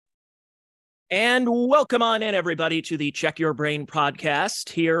And welcome on in, everybody, to the Check Your Brain podcast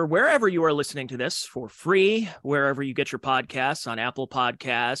here, wherever you are listening to this for free, wherever you get your podcasts on Apple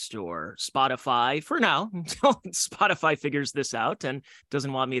Podcast or Spotify for now, until Spotify figures this out and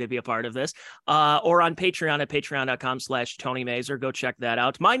doesn't want me to be a part of this, or on Patreon at patreon.com/Tony Mazer. Go check that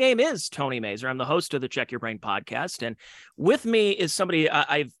out. My name is Tony Mazer. I'm the host of the Check Your Brain podcast. And with me is somebody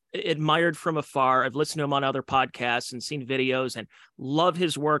I've admired from afar. I've listened to him on other podcasts and seen videos and love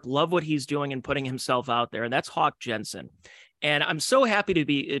his work, love what he's doing and putting himself out there. And that's Hawk Jensen. And I'm so happy to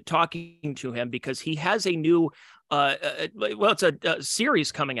be talking to him because he has a new, it's a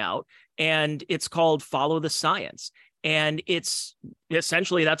series coming out, and it's called Follow the Science. And it's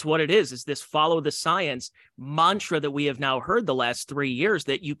essentially, that's what it is this follow the science mantra that we have now heard the last 3 years,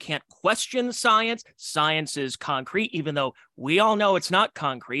 that you can't question science. Science is concrete, even though we all know it's not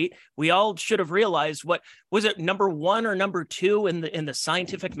concrete. We all should have realized, what was it, number one or number two in the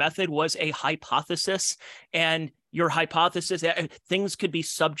scientific method was a hypothesis. And your hypothesis, things could be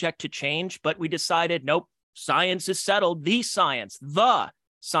subject to change, but we decided, nope, science is settled. The science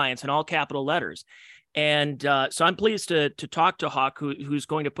in all capital letters. And so I'm pleased to talk to Hawk, who's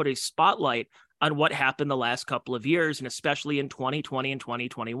going to put a spotlight on what happened the last couple of years, and especially in 2020 and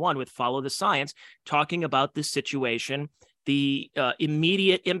 2021 with Follow the Science, talking about this situation, the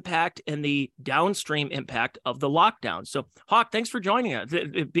immediate impact and the downstream impact of the lockdown. So Hawk, thanks for joining us,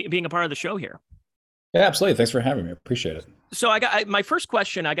 being a part of the show here. Yeah, absolutely. Thanks for having me. Appreciate it. So my first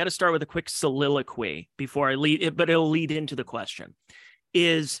question, I got to start with a quick soliloquy before I lead it, but it'll lead into the question,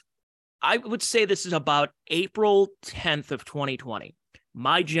 is I would say this is about April 10th of 2020.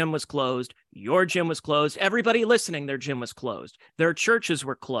 My gym was closed. Your gym was closed. Everybody listening, their gym was closed. Their churches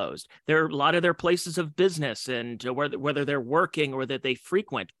were closed. A lot of their places of business and whether they're working or that they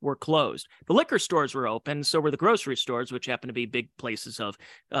frequent were closed. The liquor stores were open. So were the grocery stores, which happen to be big places of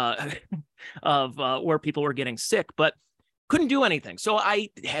where people were getting sick, but couldn't do anything. So I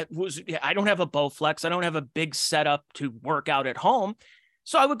don't have a Bowflex. I don't have a big setup to work out at home.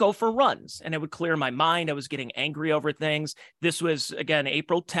 So I would go for runs and it would clear my mind. I was getting angry over things. This was, again,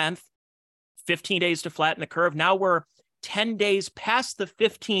 April 10th, 15 days to flatten the curve. Now we're 10 days past the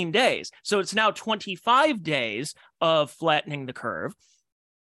 15 days. So it's now 25 days of flattening the curve.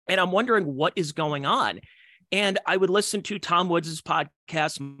 And I'm wondering what is going on. And I would listen to Tom Woods'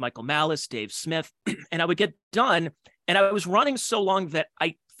 podcast, Michael Malice, Dave Smith, and I would get done. And I was running so long that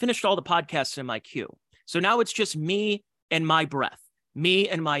I finished all the podcasts in my queue. So now it's just me and my breath. Me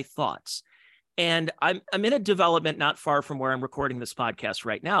and my thoughts. And I'm in a development not far from where I'm recording this podcast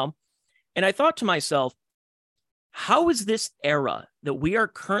right now. And I thought to myself, how is this era that we are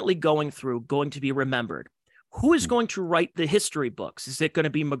currently going through going to be remembered? Who is going to write the history books? Is it going to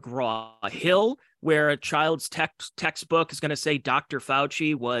be McGraw-Hill, where a child's textbook is going to say Dr.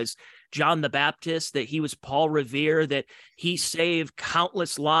 Fauci was John the Baptist, that he was Paul Revere, that he saved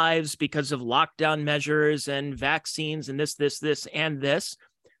countless lives because of lockdown measures and vaccines and this, and this.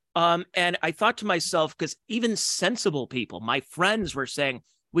 And I thought to myself, because even sensible people, my friends, were saying,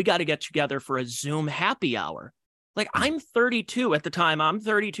 we got to get together for a Zoom happy hour. Like, I'm 32 at the time. I'm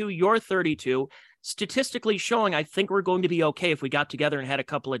 32. You're 32. Statistically showing, I think we're going to be okay if we got together and had a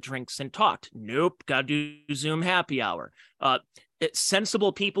couple of drinks and talked. Nope, got to do Zoom happy hour.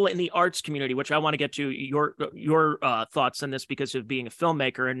 Sensible people in the arts community, which I want to get to your thoughts on this because of being a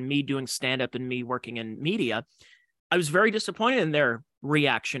filmmaker and me doing stand-up and me working in media. I was very disappointed in their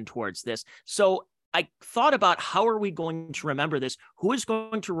reaction towards this. So I thought about, how are we going to remember this? Who is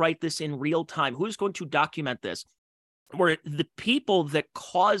going to write this in real time? Who is going to document this? Where the people that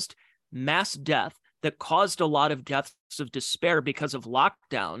caused mass death, that caused a lot of deaths of despair because of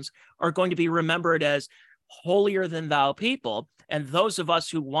lockdowns, are going to be remembered as holier than thou people. And those of us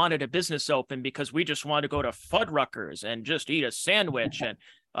who wanted a business open because we just wanted to go to Fuddruckers and just eat a sandwich and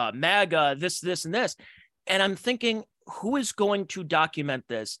MAGA, this, and this. And I'm thinking, who is going to document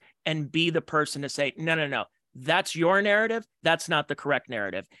this and be the person to say, no, that's your narrative. That's not the correct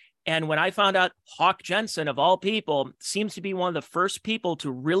narrative. And when I found out Hawk Jensen, of all people, seems to be one of the first people to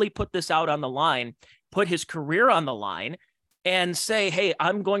really put this out on the line, put his career on the line, and say, hey,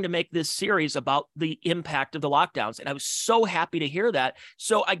 I'm going to make this series about the impact of the lockdowns. And I was so happy to hear that.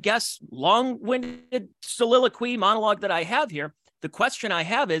 So I guess long-winded soliloquy monologue that I have here, the question I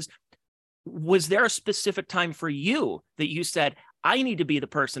have is, was there a specific time for you that you said, I need to be the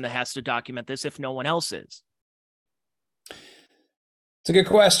person that has to document this if no one else is? It's a good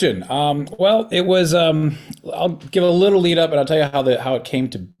question. Well, it was, I'll give a little lead up and I'll tell you how it came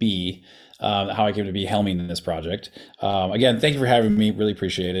to be, how I came to be helming this project. Again, thank you for having me. Really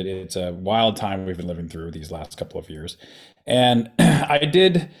appreciate it. It's a wild time we've been living through these last couple of years. And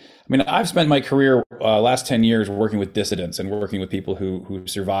mean, I've spent my career, last 10 years working with dissidents and working with people who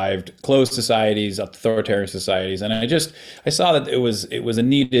survived closed societies, authoritarian societies, and I saw that it was a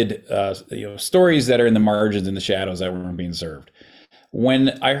needed, stories that are in the margins, in the shadows, that weren't being served.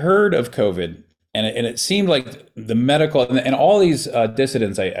 When I heard of COVID, and it seemed like the medical and all these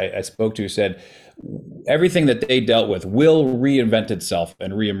dissidents I spoke to said everything that they dealt with will reinvent itself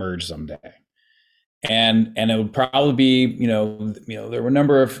and reemerge someday. And it would probably be, there were a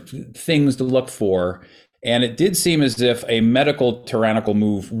number of things to look for, and it did seem as if a medical tyrannical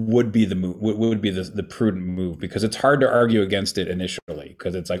move would be the move, would be the prudent move, because it's hard to argue against it initially,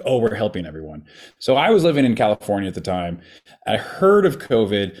 because it's like, oh, we're helping everyone. So I was living in California at the time. I heard of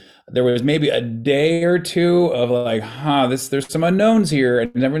COVID. There was maybe a day or two of like, there's some unknowns here,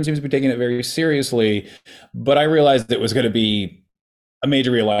 and everyone seems to be taking it very seriously. But I realized it was going to be a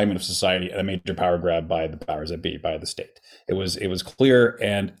major realignment of society and a major power grab by the powers that be, by the state. It was clear,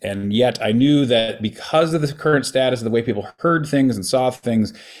 and yet I knew that because of the current status of the way people heard things and saw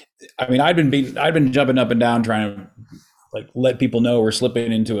things, I mean, I'd been jumping up and down trying to like let people know we're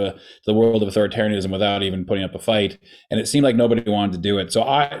slipping into the world of authoritarianism without even putting up a fight, and it seemed like nobody wanted to do it. So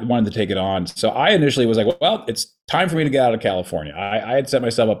I wanted to take it on. So I initially was like, well, it's time for me to get out of California. I had set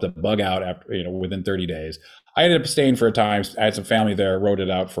myself up to bug out after, within 30 days. I ended up staying for a time. I had some family there, wrote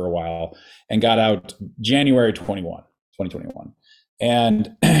it out for a while, and got out January 2021.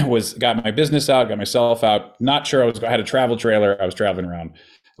 And got my business out, got myself out. Not sure I had a travel trailer. I was traveling around.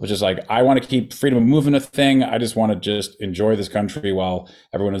 It was just like, I want to keep freedom of movement a thing. I just want to just enjoy this country while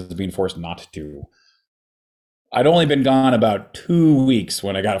everyone is being forced not to. I'd only been gone about 2 weeks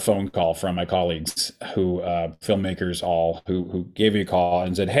when I got a phone call from my colleagues, filmmakers all, who gave me a call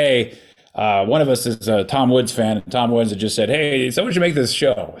and said, hey, one of us is a Tom Woods fan, and Tom Woods had just said, "Hey, someone should make this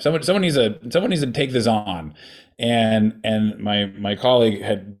show. Someone needs to take this on." And my colleague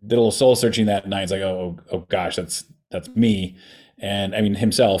did a little soul searching that night. He's like, "Oh gosh, that's me." And I mean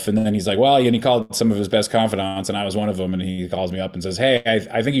himself. And then he's like, "Well," and he called some of his best confidants, and I was one of them. And he calls me up and says, "Hey,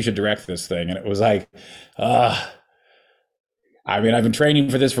 I think you should direct this thing." And it was like, I mean, I've been training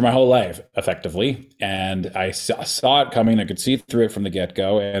for this for my whole life, effectively, and I saw it coming. I could see through it from the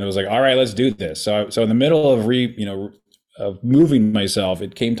get-go, and it was like, all right, let's do this. So in the middle of of moving myself,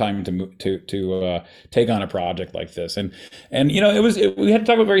 it came time to take on a project like this, and we had to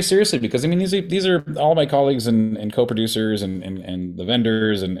talk about it very seriously, because I mean these are all my colleagues and co-producers and the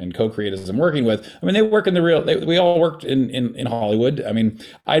vendors and co-creators I'm working with. I mean, they work in we all worked in Hollywood. I mean,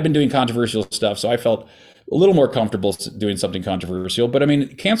 I'd been doing controversial stuff, so I felt a little more comfortable doing something controversial. But I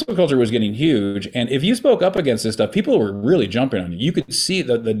mean, cancel culture was getting huge, and if you spoke up against this stuff, people were really jumping on you. You could see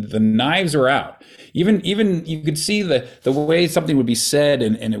the knives were out. Even you could see the way something would be said,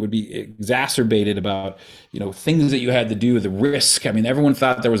 and it would be exacerbated about things that you had to do, the risk. I mean, everyone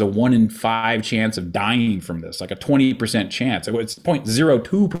thought there was a 1 in 5 chance of dying from this, like a 20% chance. It's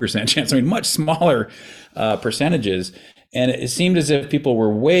 0.02% chance. I mean, much smaller percentages. And it seemed as if people were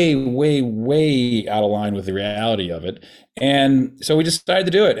way, way, way out of line with the reality of it. And so we decided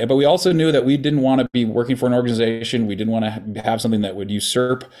to do it. But we also knew that we didn't want to be working for an organization. We didn't want to have something that would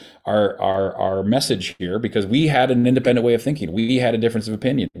usurp our message here, because we had an independent way of thinking. We had a difference of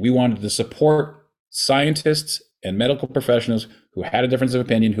opinion. We wanted to support scientists and medical professionals who had a difference of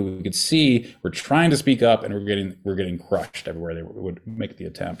opinion, who we could see were trying to speak up, and we're getting crushed everywhere they would make the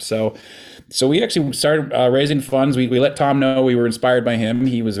attempt. So we actually started raising funds. We let Tom know we were inspired by him.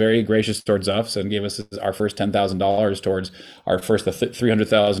 He was very gracious towards us and gave us our first $10,000 towards our first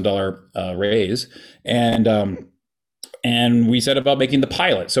 $300,000 raise. And we set about making the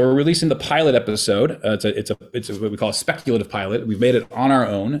pilot. So we're releasing the pilot episode. It's what we call a speculative pilot. We've made it on our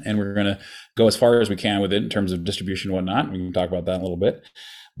own, and we're going to go as far as we can with it in terms of distribution and whatnot. We can talk about that in a little bit.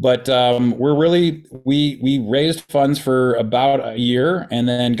 But we raised funds for about a year, and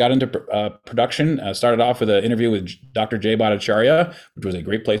then got into production. Started off with an interview with Dr. Jay Bhattacharya, which was a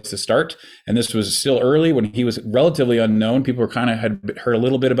great place to start. And this was still early, when he was relatively unknown. People had heard a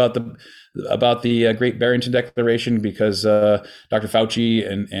little bit about the Great Barrington Declaration, because Dr. Fauci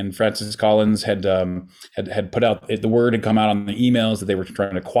and Francis Collins had put out, the word had come out on the emails that they were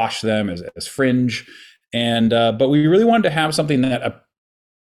trying to quash them as fringe. And but we really wanted to have something that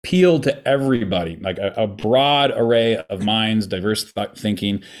appeal to everybody, like a broad array of minds, diverse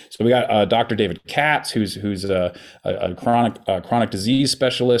thinking. So we got Dr. David Katz, who's a chronic disease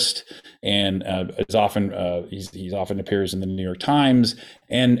specialist, and is often he's often appears in the New York Times,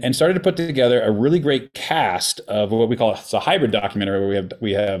 and started to put together a really great cast of what we call, it's a hybrid documentary, where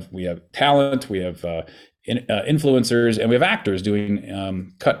we have talent, we have influencers, and we have actors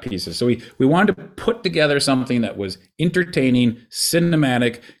doing cut pieces. So we wanted to put together something that was entertaining,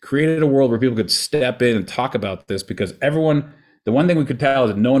 cinematic, created a world where people could step in and talk about this, because everyone, the one thing we could tell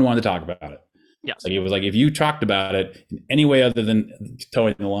is that no one wanted to talk about it. Yes. Like, it was like, if you talked about it in any way other than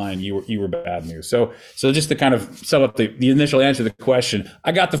towing the line, you were bad news. So just to kind of sum up the initial answer to the question,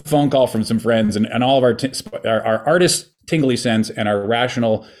 I got the phone call from some friends, and all of our artist tingly sense and our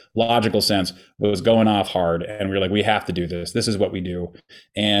rational, logical sense was going off hard, and we were like, we have to do this. This is what we do,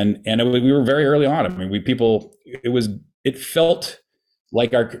 and we were very early on. I mean, it felt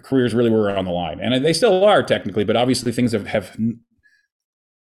like our careers really were on the line, and they still are technically, but obviously things have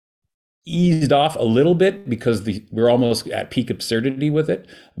eased off a little bit because we're almost at peak absurdity with it.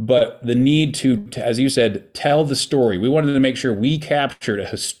 But the need to, as you said, tell the story. We wanted to make sure we captured a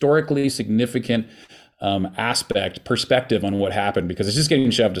historically significant perspective on what happened, because it's just getting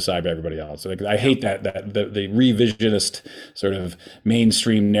shoved aside by everybody else. Like, I hate that the revisionist sort of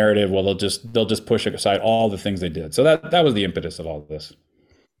mainstream narrative. Well, they'll just push aside all the things they did. So that was the impetus of all of this.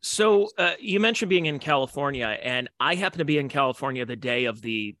 So you mentioned being in California, and I happened to be in California the day of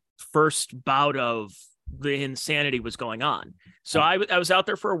the first bout of the insanity was going on. So I was out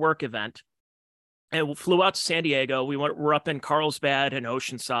there for a work event and flew out to San Diego. We're up in Carlsbad and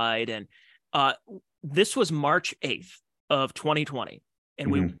Oceanside, and this was March 8th of 2020.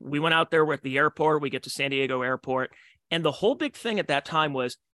 And we went out there, we're at the airport, we get to San Diego airport. And the whole big thing at that time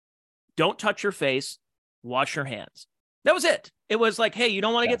was, don't touch your face, wash your hands. That was it. It was like, hey, you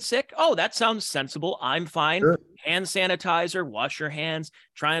don't want to get sick? Oh, that sounds sensible. I'm fine. Sure. Hand sanitizer, wash your hands,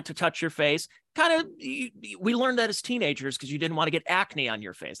 try not to touch your face. Kind of, we learned that as teenagers because you didn't want to get acne on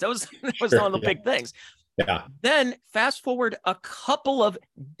your face. That was one of the big things. Yeah. Then fast forward a couple of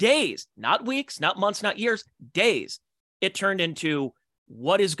days, not weeks, not months, not years, days. It turned into,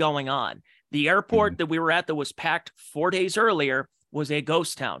 what is going on? The airport that we were at that was packed 4 days earlier was a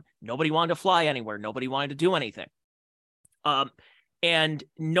ghost town. Nobody wanted to fly anywhere. Nobody wanted to do anything. And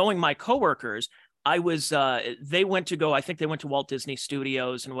knowing my coworkers, I think they went to Walt Disney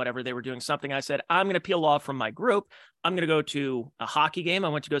Studios and whatever, they were doing something. I said, I'm going to peel off from my group. I'm going to go to a hockey game. I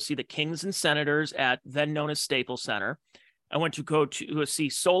went to go see the Kings and Senators at then known as Staples Center. I went to go to see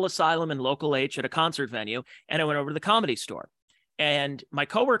Soul Asylum and Local H at a concert venue. And I went over to the Comedy Store. And my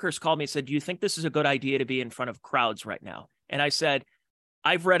coworkers called me and said, do you think this is a good idea to be in front of crowds right now? And I said,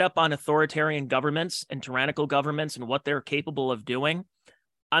 I've read up on authoritarian governments and tyrannical governments and what they're capable of doing.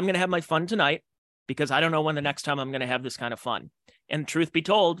 I'm going to have my fun tonight because I don't know when the next time I'm going to have this kind of fun. And truth be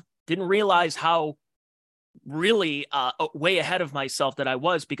told, didn't realize how really way ahead of myself that I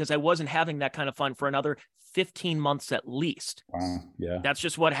was, because I wasn't having that kind of fun for another 15 months at least. Wow. Yeah. That's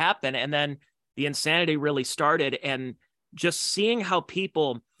just what happened. And then the insanity really started, and just seeing how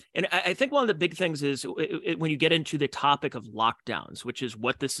people, and I think one of the big things is when you get into the topic of lockdowns, which is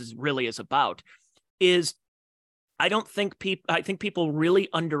what this is really is about, is I think people really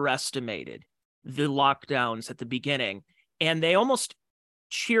underestimated the lockdowns at the beginning, and they almost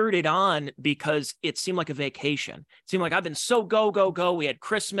cheered it on because it seemed like a vacation. It seemed like I've been so go. We had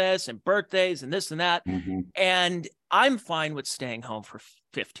Christmas and birthdays and this and that. And I'm fine with staying home for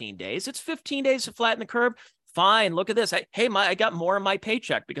 15 days. It's 15 days to flatten the curve. Fine. Look at this. I got more in my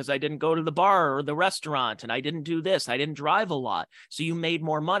paycheck because I didn't go to the bar or the restaurant, and I didn't do this. I didn't drive a lot. So you made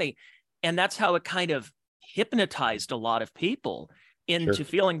more money. And that's how it kind of hypnotized a lot of people into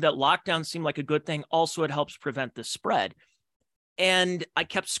feeling that lockdown seemed like a good thing. Also, it helps prevent the spread. And I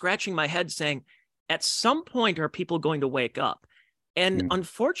kept scratching my head saying, at some point, are people going to wake up? And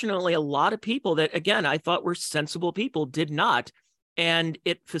unfortunately, a lot of people that, again, I thought were sensible people did not. And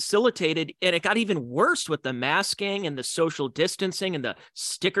it facilitated, and it got even worse with the masking and the social distancing and the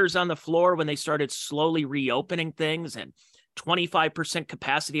stickers on the floor when they started slowly reopening things, and 25%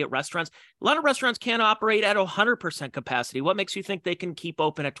 capacity at restaurants. A lot of restaurants can't operate at 100% capacity. What makes you think they can keep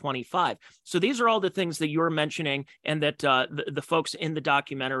open at 25? So these are all the things that you're mentioning and that the folks in the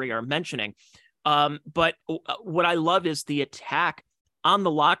documentary are mentioning. But what I love is the attack on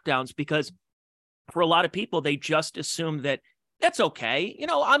the lockdowns, because for a lot of people, they just assume that that's okay. You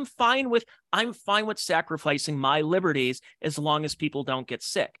know, I'm fine with sacrificing my liberties as long as people don't get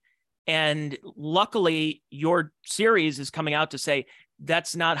sick. And luckily, your series is coming out to say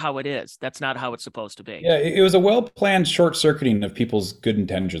that's not how it is. That's not how it's supposed to be. Yeah, it was a well-planned short-circuiting of people's good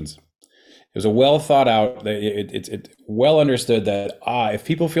intentions. It was a well thought out. It's well understood that if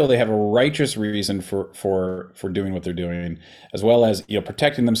people feel they have a righteous reason for doing what they're doing, as well as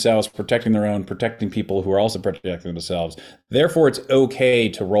protecting themselves, protecting their own, protecting people who are also protecting themselves, therefore it's okay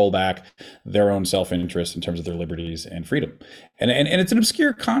to roll back their own self interest in terms of their liberties and freedom. And it's an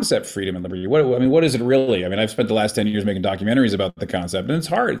obscure concept, freedom and liberty. What is it really? I mean, I've spent the last 10 years making documentaries about the concept, and it's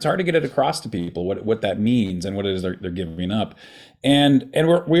hard. It's hard to get it across to people what that means and what it is they're giving up. And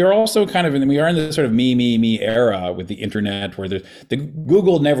we are also kind of we are in this sort of me era with the internet, where the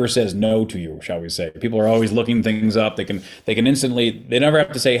Google never says no to you, shall we say. People are always looking things up. They can instantly, they never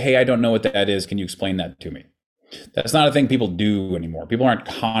have to say, hey, I don't know what that is, can you explain that to me? That's not a thing people do anymore. People aren't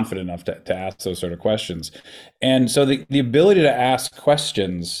confident enough to ask those sort of questions. And so the ability to ask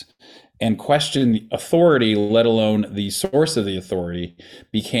questions and question authority, let alone the source of the authority,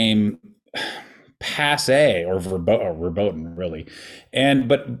 became passe or verboten, really. And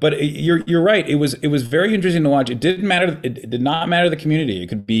but you're right. It was very interesting to watch. It didn't matter. It did not matter the community. It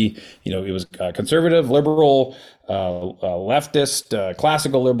could be, it was conservative, liberal, leftist,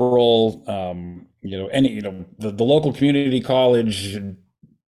 classical liberal, the local community college,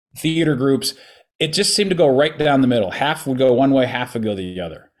 theater groups. It just seemed to go right down the middle. Half would go one way, half would go the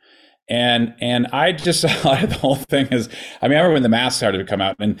other. And I just saw the whole thing as, I remember when the masks started to come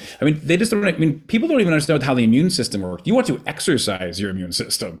out, and they just don't, people don't even understand how the immune system works. You want to exercise your immune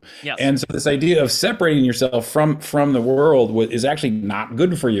system. Yes. And so this idea of separating yourself from the world is actually not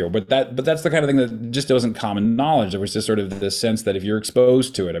good for you. But that's the kind of thing that just wasn't common knowledge. There was just sort of this sense that if you're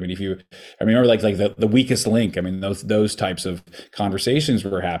exposed to it, I remember like the weakest link. Those types of conversations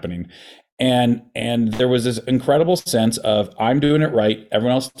were happening. And there was this incredible sense of, I'm doing it right,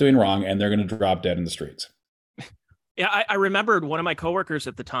 everyone else is doing wrong, and they're going to drop dead in the streets. Yeah, I remembered one of my coworkers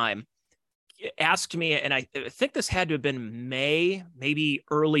at the time asked me, and I think this had to have been May, maybe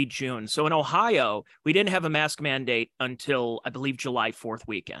early June. So in Ohio, we didn't have a mask mandate until, I believe, July 4th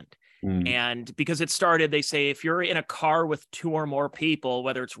weekend. And because it started, they say, if you're in a car with 2 or more people,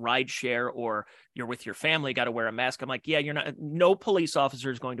 whether it's ride share or you're with your family, got to wear a mask. I'm like, yeah, no police officer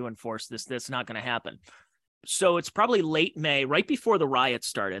is going to enforce this. That's not going to happen. So it's probably late May, right before the riot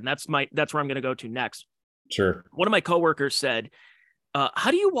started. And that's where I'm going to go to next. Sure. One of my coworkers said, how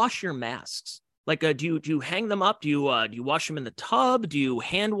do you wash your masks? Like, do you hang them up? Do you wash them in the tub? Do you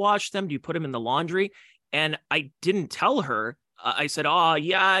hand wash them? Do you put them in the laundry? And I didn't tell her. I said, oh,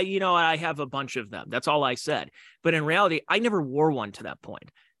 yeah, I have a bunch of them. That's all I said. But in reality, I never wore one to that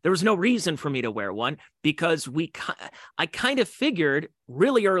point. There was no reason for me to wear one because I kind of figured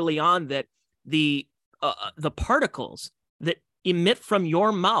really early on that the particles that emit from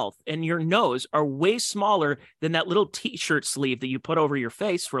your mouth and your nose are way smaller than that little t-shirt sleeve that you put over your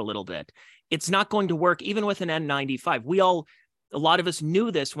face for a little bit. It's not going to work even with an N95. A lot of us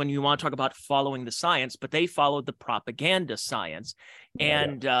knew this when you want to talk about following the science, but they followed the propaganda science.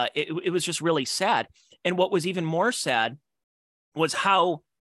 And it was just really sad. And what was even more sad was how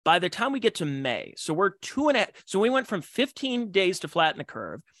by the time we get to May, so we went from 15 days to flatten the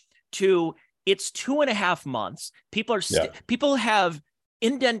curve to it's 2.5 months. People have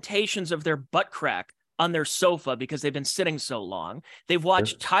indentations of their butt crack on their sofa because they've been sitting so long. They've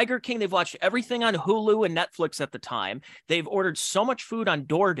watched Tiger King. They've watched everything on Hulu and Netflix at the time. They've ordered so much food on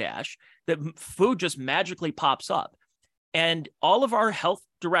DoorDash that food just magically pops up. And all of our health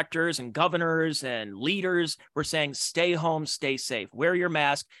directors and governors and leaders were saying, stay home, stay safe, wear your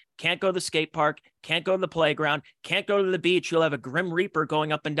mask, can't go to the skate park, can't go to the playground, can't go to the beach. You'll have a Grim Reaper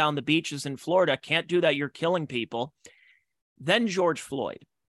going up and down the beaches in Florida. Can't do that. You're killing people. Then George Floyd.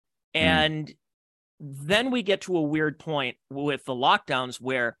 And then we get to a weird point with the lockdowns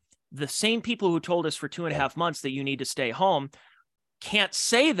where the same people who told us for 2.5 months that you need to stay home can't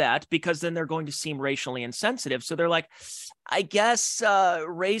say that because then they're going to seem racially insensitive. So they're like, I guess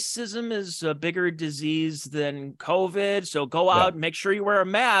racism is a bigger disease than COVID. So go out and make sure you wear a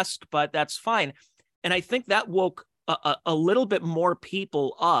mask, but that's fine. And I think that woke a little bit more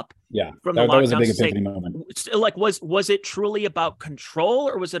people up. Yeah, from the lockdown. That was a big epiphany moment. Like, was it truly about control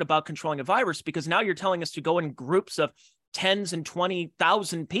or was it about controlling a virus? Because now you're telling us to go in groups of 10s and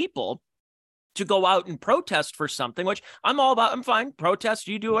 20,000 people to go out and protest for something, which I'm all about. I'm fine. Protest.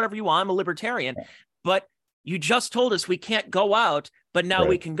 You do whatever you want. I'm a libertarian. But you just told us we can't go out, but now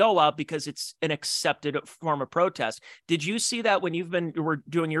we can go out because it's an accepted form of protest. Did you see that when you were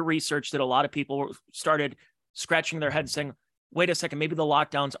doing your research that a lot of people started scratching their heads saying, wait a second, maybe the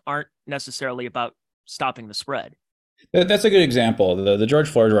lockdowns aren't necessarily about stopping the spread? That's a good example. The George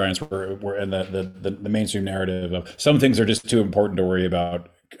Floyd riots were in the mainstream narrative of some things are just too important to worry about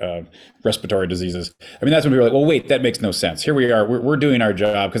respiratory diseases. I mean, that's when we were like, well, wait, that makes no sense. Here we are, we're doing our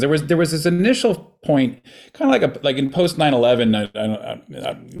job, because there was this initial point, kind of like in post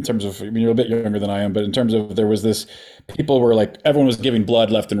 9/11. In terms of, I mean, you're a bit younger than I am, but in terms of, there was this, people were like, everyone was giving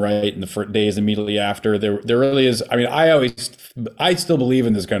blood left and right in the first days immediately after. There really is. I mean, I still believe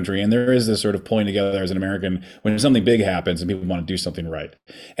in this country, and there is this sort of pulling together as an American when something big happens and people want to do something right.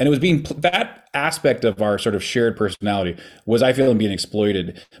 And it was that aspect of our sort of shared personality was, I feel, being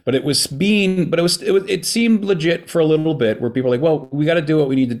exploited. But it seemed legit for a little bit, where people were like, well, we got to do what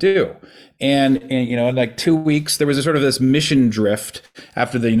we need to do. And in like 2 weeks, there was a sort of this mission drift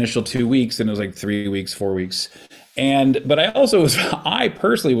after the initial 2 weeks, and it was like 3 weeks, 4 weeks. But I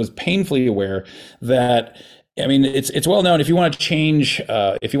personally was painfully aware that, I mean, it's well known, if you want to change,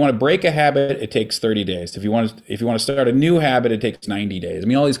 if you want to break a habit, it takes 30 days. If you want to start a new habit, it takes 90 days. I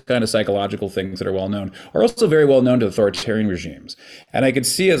mean, all these kind of psychological things that are well known are also very well known to authoritarian regimes. And I could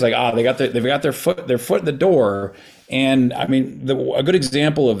see as like, they've got their foot in the door. And I mean, a good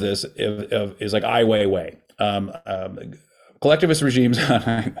example of this is like Ai Weiwei. Collectivist regimes,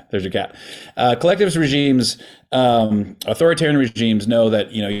 there's your cat. Collectivist regimes, authoritarian regimes know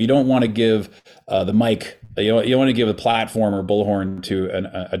that, you don't want to give the mic, you don't want to give a platform or bullhorn to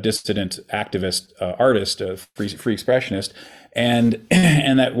a dissident activist, artist, a free expressionist, and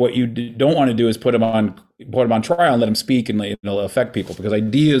that what you don't want to do is put them on trial and let them speak, and it'll affect people, because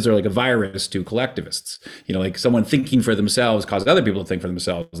ideas are like a virus to collectivists. Like someone thinking for themselves causes other people to think for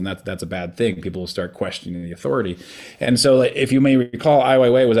themselves, and that's a bad thing. People will start questioning the authority. And so, if you may recall, Ai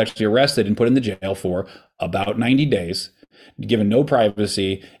Weiwei was actually arrested and put in the jail for about 90 days, given no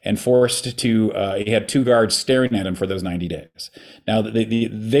privacy, and forced to, he had 2 guards staring at him for those 90 days. Now,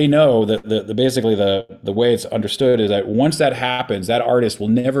 they know that basically the way it's understood is that once that happens, that artist will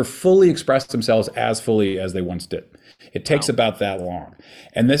never fully express themselves as fully as they once did. It takes about that long.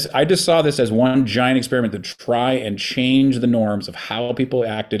 And I just saw this as one giant experiment to try and change the norms of how people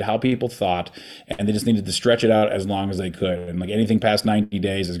acted, how people thought, and they just needed to stretch it out as long as they could. And like anything past 90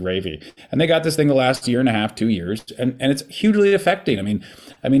 days is gravy. And they got this thing the last year and a half, 2 years, and it's hugely affecting. I mean,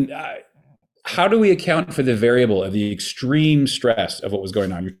 how do we account for the variable of the extreme stress of what was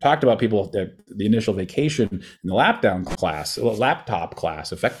going on? You talked about people, the initial vacation in the laptop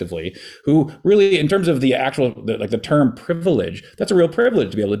class, effectively, who really, in terms of the actual, the term privilege, that's a real privilege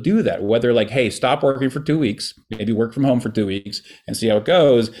to be able to do that. Whether like, hey, stop working for 2 weeks, maybe work from home for 2 weeks and see how it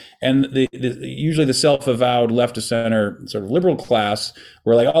goes. And usually the self-avowed left of center sort of liberal class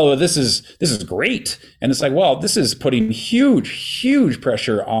were like, oh, this is great. And it's like, well, this is putting huge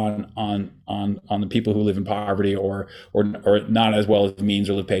pressure on the people who live in poverty or not as well as means,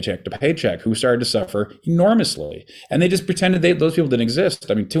 or live paycheck to paycheck, who started to suffer enormously. And they just pretended those people didn't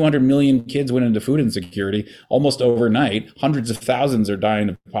exist. I mean, 200 million kids went into food insecurity almost overnight. Hundreds of thousands are dying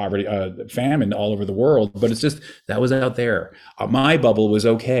of poverty, famine all over the world. But it's just, that was out there. My bubble was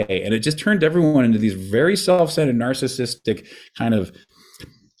okay. And it just turned everyone into these very self-centered, narcissistic kind of,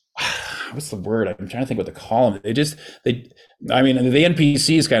 what's the word? I'm trying to think what to call them. I mean, the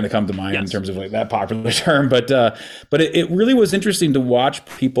NPCs kind of come to mind, yes, in terms of like that popular term, but it really was interesting to watch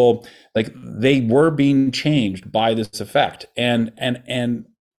people, like, they were being changed by this effect, and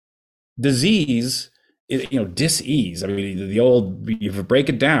disease, dis-ease. I mean, if you break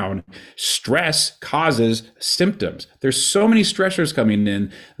it down, stress causes symptoms. There's so many stressors coming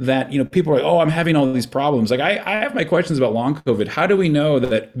in that, people are like, oh, I'm having all these problems. Like I have my questions about long COVID. How do we know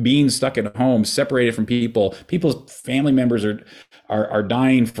that being stuck at home, separated from people's family members are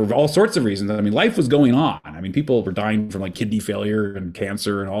dying for all sorts of reasons? I mean, life was going on. I mean, people were dying from like kidney failure and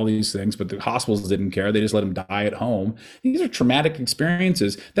cancer and all these things, but the hospitals didn't care. They just let them die at home. These are traumatic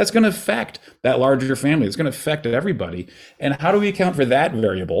experiences. That's going to affect that larger family. It's going to affect everybody. And how do we account for that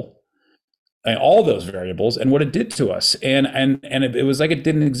variable and all those variables and what it did to us? And it was like it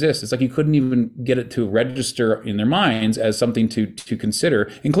didn't exist. It's like you couldn't even get it to register in their minds as something to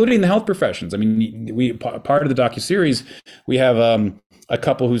consider, including the health professions. I mean, part of the docuseries, we have a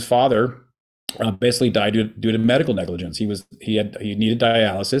couple whose father basically died due to medical negligence. He needed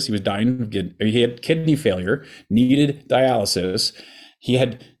dialysis. He was dying. He had kidney failure, needed dialysis. He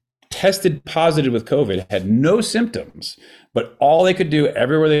had tested positive with COVID, had no symptoms, but all they could do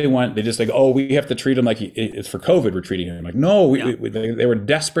everywhere they went, they just like, oh, we have to treat him like it's for COVID. We're treating him like, no, they were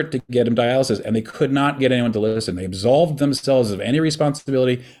desperate to get him dialysis, and they could not get anyone to listen. They absolved themselves of any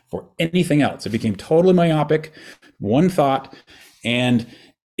responsibility for anything else. It became totally myopic, one thought, and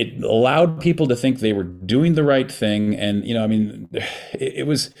it allowed people to think they were doing the right thing. And, it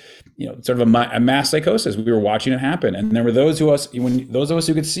was, sort of a mass psychosis. We were watching it happen. And there were those of us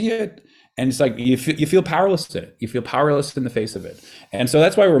who could see it And it's like you feel powerless in it. You feel powerless in the face of it. And so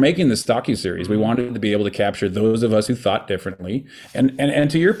that's why we're making this docu-series. We wanted to be able to capture those of us who thought differently. And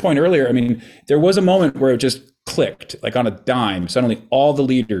to your point earlier, I mean, there was a moment where it just clicked, like on a dime. Suddenly all the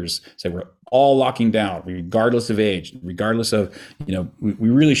leaders said, we're all locking down, regardless of age, regardless of, we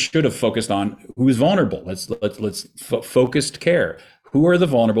really should have focused on who's vulnerable. Let's focused care. Who are the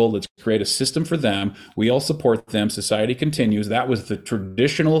vulnerable? Let's create a system for them. We all support them. Society continues. That was the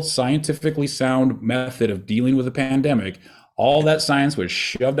traditional, scientifically sound method of dealing with a pandemic. All that science was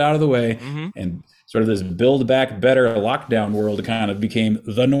shoved out of the way, and sort of this build back better lockdown world kind of became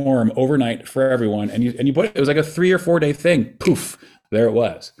the norm overnight for everyone. And you put it was like a 3 or 4 day thing. Poof, there it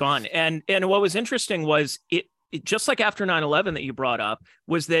was. Gone. And what was interesting was it just like after 9/11 that you brought up,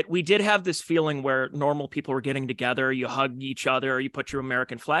 was that we did have this feeling where normal people were getting together, you hug each other, you put your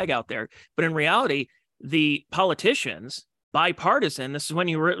American flag out there. But in reality, the politicians, bipartisan, this is when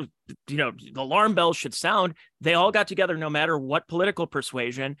the alarm bells should sound. They all got together, no matter what political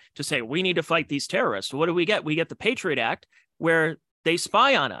persuasion, to say, we need to fight these terrorists. What do we get? We get the Patriot Act, where they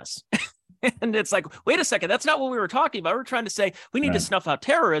spy on us. And it's like, wait a second, that's not what we were talking about. We're trying to say we need to snuff out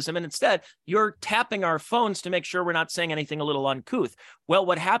terrorism. And instead, you're tapping our phones to make sure we're not saying anything a little uncouth. Well,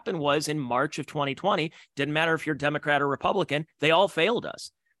 what happened was in March of 2020, didn't matter if you're Democrat or Republican, they all failed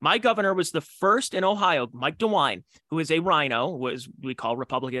us. My governor was the first in Ohio, Mike DeWine, who is a rhino, we call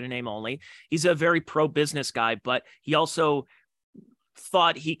Republican in name only. He's a very pro-business guy, but he also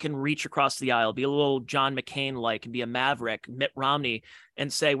thought he can reach across the aisle, be a little John McCain-like, and be a maverick, Mitt Romney,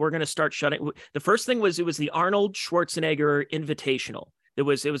 and say, we're going to start shutting. The first thing was, it was the Arnold Schwarzenegger Invitational. It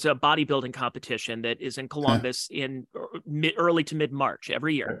was a bodybuilding competition that is in Columbus in early to mid-March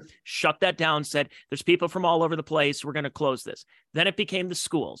every year. Shut that down, said, there's people from all over the place. We're going to close this. Then it became the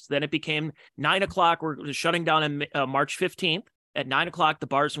schools. Then it became 9 o'clock. We're shutting down on March 15th. At 9 o'clock, the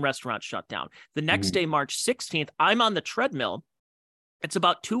bars and restaurants shut down. The next day, March 16th, I'm on the treadmill. It's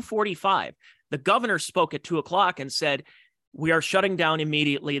about 2:45. The governor spoke at 2 o'clock and said, we are shutting down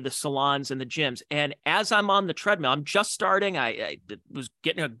immediately the salons and the gyms. And as I'm on the treadmill, I'm just starting. I was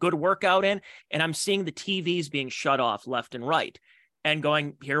getting a good workout in, and I'm seeing the TVs being shut off left and right and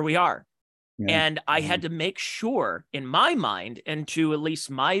going, here we are. Yeah. And I had to make sure in my mind, and to at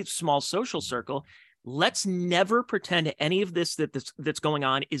least my small social circle, let's never pretend any of this that's going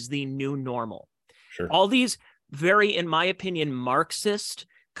on is the new normal. Sure. All these very, in my opinion, Marxist,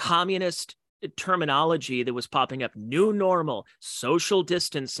 communist terminology that was popping up: new normal, social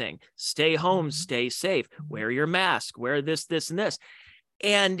distancing, stay home, stay safe, wear your mask, wear this, and this.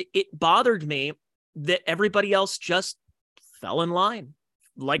 And it bothered me that everybody else just fell in line,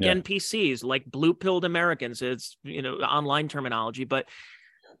 like NPCs, like blue-pilled Americans. It's, online terminology, but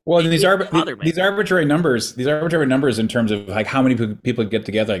well, these arbitrary numbers in terms of like how many people get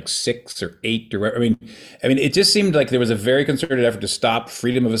together, like 6 or 8. I mean, it just seemed like there was a very concerted effort to stop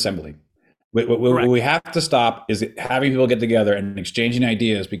freedom of assembly. What we have to stop is having people get together and exchanging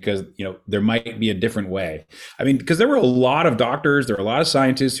ideas, because there might be a different way. I mean, because there were a lot of doctors, there were a lot of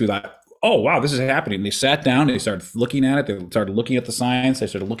scientists who thought, oh, wow, this is happening. They sat down, they started looking at it, they started looking at the science, they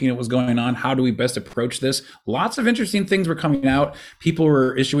started looking at what was going on. How do we best approach this? Lots of interesting things were coming out. People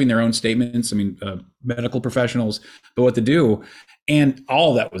were issuing their own statements. Medical professionals, but what to do, and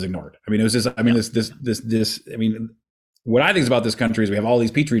all of that was ignored. It was just, what I think about this country is we have all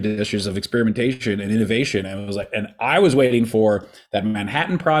these petri dishes of experimentation and innovation. And I was waiting for that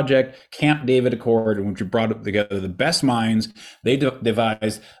Manhattan Project, Camp David Accord, in which we brought together the best minds. They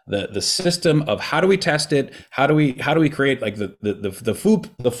devised the system of how do we test it? How do we create like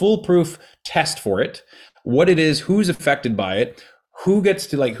the foolproof test for it? What it is, who's affected by it, who's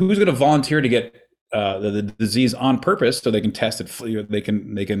going to volunteer to get the disease on purpose so they can test it. They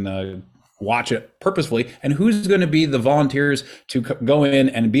can watch it purposefully, and who's going to be the volunteers to go in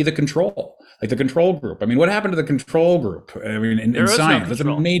and be the control, like the control group. What happened to the control group? In science, that's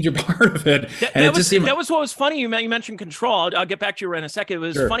a major part of it. That was what was funny. You mentioned control. I'll get back to you in a second. It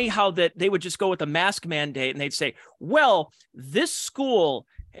was funny how that they would just go with the mask mandate, and they'd say, well, this school,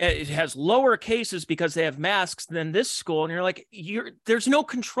 it has lower cases because they have masks than this school. And you're like, there's no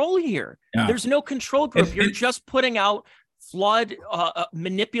control here. Yeah. There's no control group. You're just putting out flawed,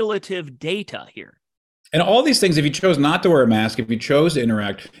 manipulative data here. And all these things, if you chose not to wear a mask, if you chose to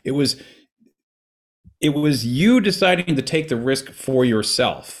interact, it was you deciding to take the risk for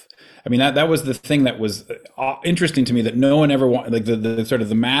yourself. I mean, that was the thing that was interesting to me, that no one ever wanted, like the sort of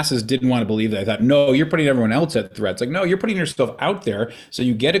the masses didn't want to believe that. I thought, no, you're putting everyone else at threat. It's like, no, you're putting yourself out there, so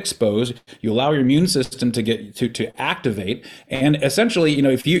you get exposed, you allow your immune system to get to activate, and essentially, you know,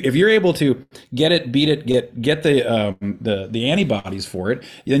 if you're able to get it, beat it, get the antibodies for it,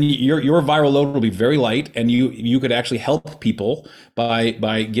 then your viral load will be very light, and you could actually help people by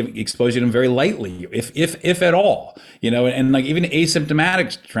exposing them very lightly, if at all, you know, and like even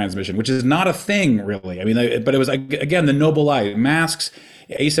asymptomatic transmission, which is not a thing really. I mean, but it was, again, the noble lie. Masks,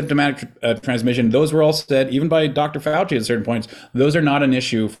 asymptomatic transmission, those were all said, even by Dr. Fauci at certain points, those are not an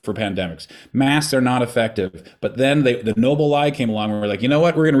issue for pandemics. Masks are not effective. But then the noble lie came along, where we're like, you know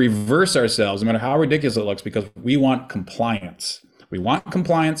what, we're going to reverse ourselves, no matter how ridiculous it looks, because we want compliance. We want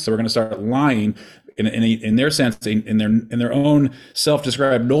compliance, so we're going to start lying in their sense, in their own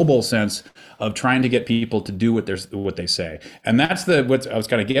self-described noble sense of trying to get people to do what they say. And that's what I was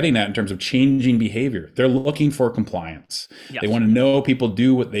kind of getting at in terms of changing behavior. They're looking for compliance. Yes. They want to know people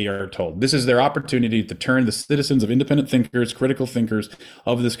do what they are told. This is their opportunity to turn the citizens of independent thinkers, critical thinkers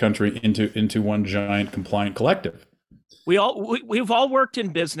of this country into one giant compliant collective. We've all worked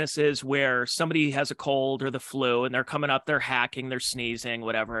in businesses where somebody has a cold or the flu, and they're coming up, they're hacking, they're sneezing,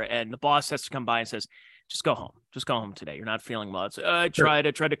 whatever, and the boss has to come by and says, just go home today. You're not feeling well. I tried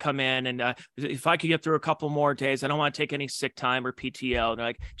to come in, and if I could get through a couple more days, I don't want to take any sick time or PTO. And they're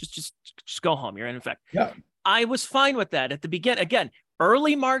like, just go home. You're in effect. Yeah. I was fine with that at the beginning. Again,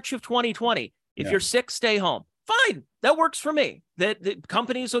 early March of 2020. If you're sick, stay home. Fine. That works for me. That the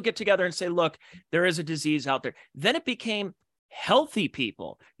companies will get together and say, look, there is a disease out there. Then it became healthy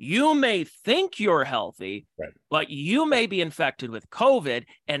people. You may think you're healthy, right, but you may be infected with COVID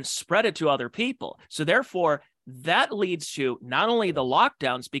and spread it to other people. So therefore, that leads to not only the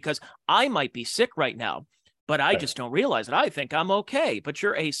lockdowns, because I might be sick right now, but I just don't realize it. I think I'm okay, but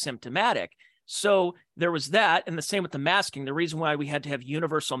you're asymptomatic. So there was that, and the same with the masking. The reason why we had to have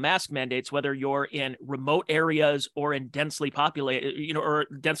universal mask mandates, whether you're in remote areas or in densely populated, or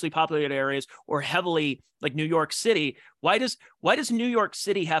densely populated areas, or heavily like New York City. Why does New York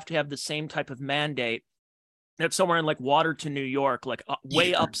City have to have the same type of mandate that somewhere in like Waterton, New York, like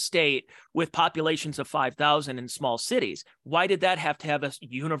way upstate, with populations of 5,000 in small cities? Why did that have to have a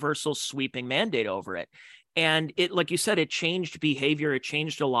universal sweeping mandate over it? And it, like you said, it changed behavior. It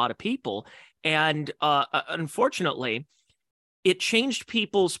changed a lot of people. And unfortunately, it changed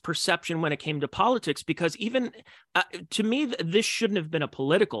people's perception when it came to politics, because even to me, this shouldn't have been a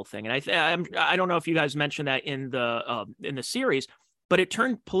political thing. And I don't know if you guys mentioned that in the series, but it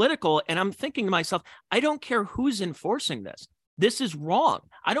turned political. And I'm thinking to myself, I don't care who's enforcing this. This is wrong.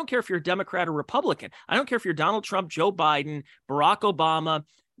 I don't care if you're a Democrat or Republican. I don't care if you're Donald Trump, Joe Biden, Barack Obama,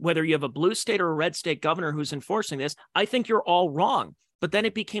 whether you have a blue state or a red state governor who's enforcing this. I think you're all wrong. But then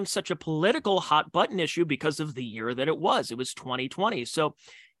it became such a political hot button issue because of the year that it was. It was 2020. So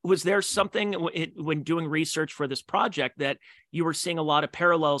was there something when doing research for this project that you were seeing a lot of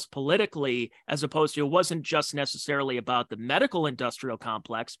parallels politically, as opposed to, it wasn't just necessarily about the medical industrial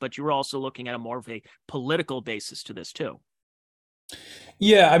complex, but you were also looking at a more of a political basis to this too?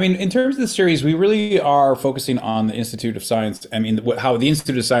 Yeah, I mean, in terms of the series, we really are focusing on the Institute of Science. I mean, how the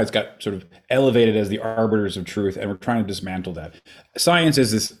Institute of Science got sort of elevated as the arbiters of truth, and we're trying to dismantle that. Science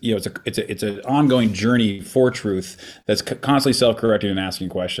is this, it's an ongoing journey for truth that's constantly self-correcting and asking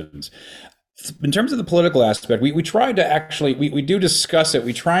questions. In terms of the political aspect, we try to actually, we do discuss it.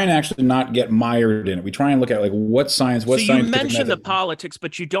 We try and actually not get mired in it. We try and look at like what science, what science. So you mentioned the politics,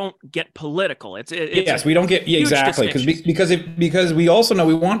 but you don't get political. It's yes, we don't get exactly, because we also know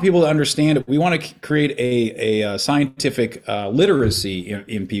we want people to understand it. We want to create a scientific literacy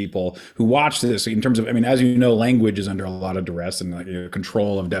in people who watch this. In terms of, I mean, as you know, language is under a lot of duress and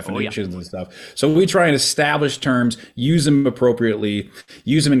control of definitions and stuff. So we try and establish terms, use them appropriately,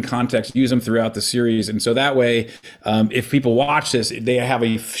 use them in context, use them throughout the series, and so that way, if people watch this, they have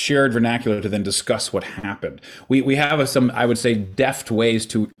a shared vernacular to then discuss what happened. We have some, I would say, deft ways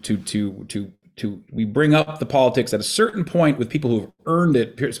to we bring up the politics at a certain point with people who have earned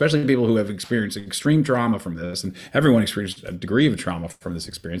it, especially people who have experienced extreme trauma from this, and everyone experienced a degree of trauma from this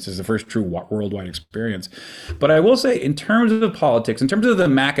experience. This is the first true worldwide experience. But I will say, in terms of politics, in terms of the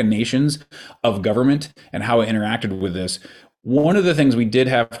machinations of government and how it interacted with this, One of the things we did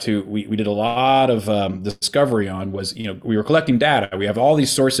have to we did a lot of discovery on was, we were collecting data. We have all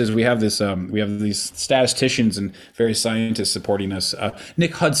these sources. We have these statisticians and various scientists supporting us.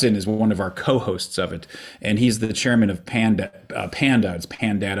 Nick Hudson is one of our co-hosts of it, and he's the chairman of Panda. It's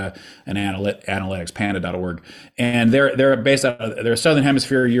Pandata and Analytics, panda.org. And they're based out of, they're a Southern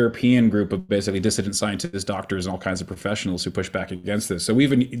Hemisphere European group of basically dissident scientists, doctors, and all kinds of professionals who push back against this. So they've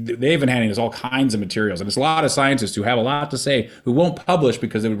been handing us all kinds of materials, and there's a lot of scientists who have a lot to say who won't publish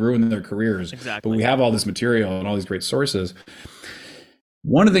because it would ruin their careers. Exactly. But we have all this material and all these great sources.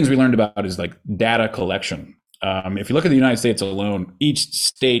 One of the things we learned about is like data collection. If you look at the United States alone, each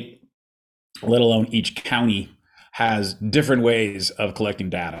state, let alone each county, has different ways of collecting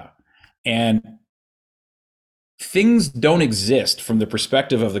data. And things don't exist from the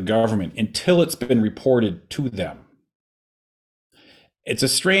perspective of the government until it's been reported to them. It's a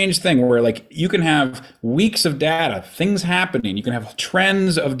strange thing where, like, you can have weeks of data, things happening. You can have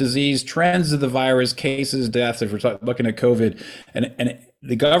trends of disease, trends of the virus, cases, deaths. If we're looking at COVID, and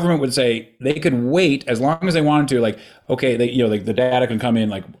the government would say they could wait as long as they wanted to. Like, okay, like the data can come in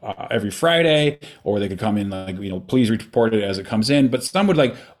like every Friday, or they could come in like, please report it as it comes in. But some would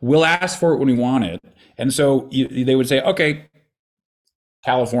like, we'll ask for it when we want it, and so they would say, okay,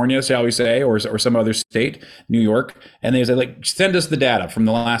 California, shall we say, or some other state, New York, and they say, like, send us the data from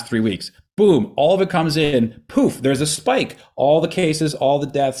the last 3 weeks. Boom, all of it comes in. Poof, there's a spike. All the cases, all the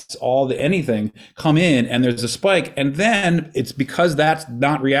deaths, anything come in, and there's a spike. And then it's because that's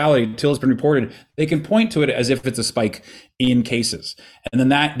not reality until it's been reported. They can point to it as if it's a spike in cases, and then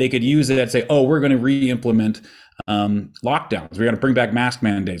that they could use it and say, oh, we're going to re-implement lockdowns. We're going to bring back mask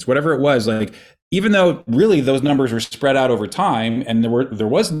mandates, whatever it was, like. Even though really those numbers were spread out over time, and there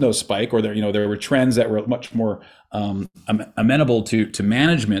was no spike, or there were trends that were much more amenable to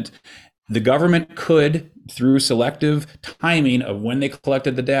management, the government could, through selective timing of when they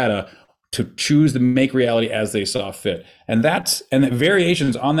collected the data, to choose to make reality as they saw fit. And the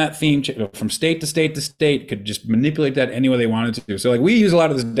variations on that theme from state to state to state could just manipulate that any way they wanted to. So like, we use a lot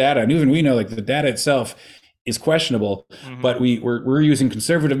of this data, and even we know like the data itself is questionable, but we're using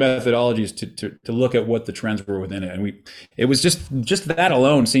conservative methodologies to look at what the trends were within it. And it was just that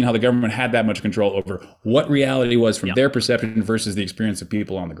alone, seeing how the government had that much control over what reality was from their perception versus the experience of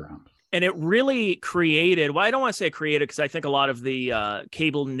people on the ground. And it really created, well, I don't want to say created, because I think a lot of the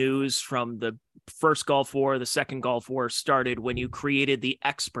cable news from the first Gulf War, the second Gulf War started when you created the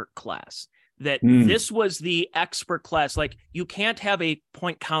expert class. That this was the expert class. Like, you can't have a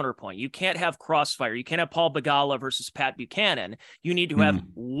point counterpoint. You can't have crossfire. You can't have Paul Begala versus Pat Buchanan. You need to have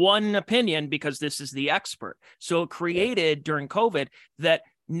one opinion because this is the expert. So it created during COVID that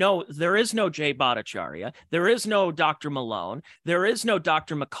no, there is no Jay Bhattacharya. There is no Dr. Malone. There is no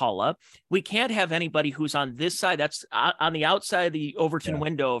Dr. McCullough. We can't have anybody who's on this side. That's on the outside of the Overton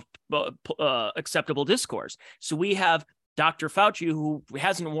window of acceptable discourse. So we have Dr. Fauci, who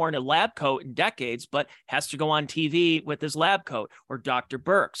hasn't worn a lab coat in decades, but has to go on TV with his lab coat, or Dr.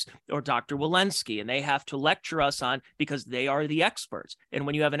 Birx or Dr. Walensky, and they have to lecture us on, because they are the experts. And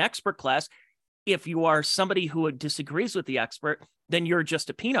when you have an expert class, if you are somebody who disagrees with the expert, then you're just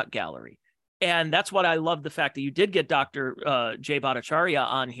a peanut gallery. And that's what I love, the fact that you did get Dr. Jay Bhattacharya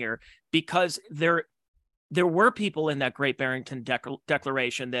on here, because there were people in that Great Barrington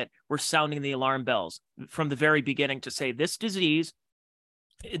Declaration that were sounding the alarm bells from the very beginning to say this disease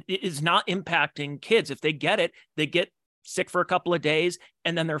is not impacting kids. If they get it, they get sick for a couple of days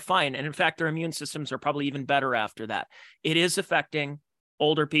and then they're fine. And in fact, their immune systems are probably even better after that. It is affecting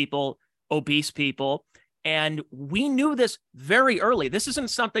older people, obese people. And we knew this very early. This isn't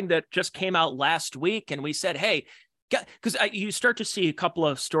something that just came out last week and we said, hey, because you start to see a couple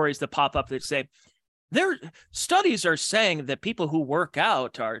of stories that pop up that say, their studies are saying that people who work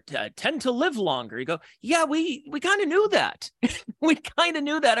out tend to live longer. You go, yeah, we kind of knew that. We kind of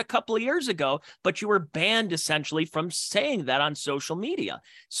knew that a couple of years ago, but you were banned essentially from saying that on social media.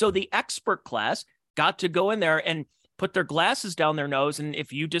 So the expert class got to go in there and put their glasses down their nose. And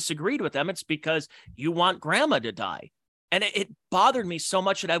if you disagreed with them, it's because you want grandma to die. And it bothered me so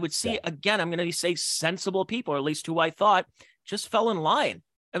much that I would see, again, I'm going to say sensible people, or at least who I thought just fell in line.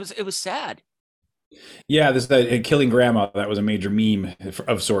 It was sad. Yeah, this killing grandma, that was a major meme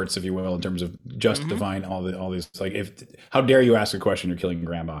of sorts, if you will, in terms of justifying all these, like, how dare you ask a question, you're killing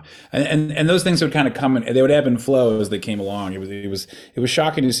grandma, and those things would kind of come and they would ebb and flow as they came along. It was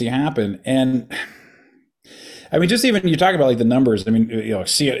shocking to see happen. And I mean, just even you talk about like the numbers. I mean,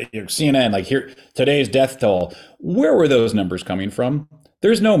 CNN, like here, today's death toll. Where were those numbers coming from?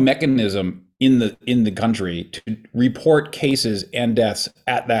 There's no mechanism in the country to report cases and deaths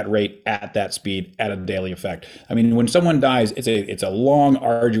at that rate, at that speed, at a daily effect. I mean, when someone dies, it's a long,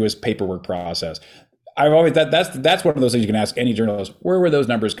 arduous paperwork process. I've always that's one of those things you can ask any journalist. Where were those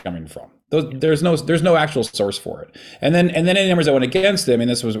numbers coming from? There's no actual source for it. And then any numbers that went against them. I mean,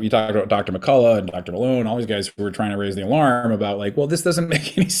 this was what you talked about, Dr. McCullough and Dr. Malone, all these guys who were trying to raise the alarm about like, well, this doesn't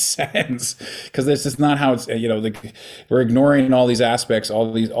make any sense because this is not how it's. We're ignoring all these aspects,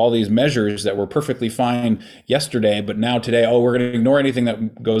 all these measures that were perfectly fine yesterday, but now today, we're going to ignore anything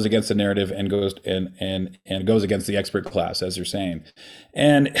that goes against the narrative and goes against the expert class, as you're saying,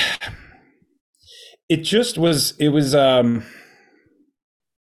 and. It was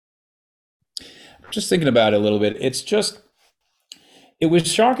just thinking about it a little bit. It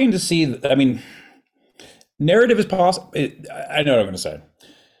was shocking to see. I mean, narrative is possible. I know what I'm going to say.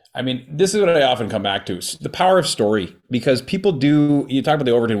 I mean, this is what I often come back to, the power of story, because you talk about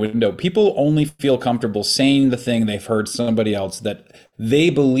the Overton window, people only feel comfortable saying the thing they've heard somebody else that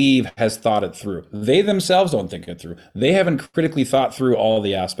they believe has thought it through. They themselves don't think it through. They haven't critically thought through all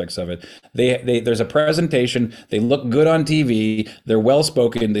the aspects of it. There's a presentation, they look good on TV, they're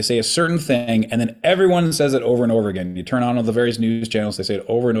well-spoken, they say a certain thing, and then everyone says it over and over again. You turn on all the various news channels, they say it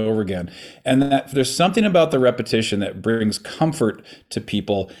over and over again. And that there's something about the repetition that brings comfort to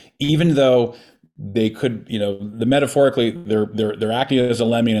people, even though they could, the metaphorically, they're acting as a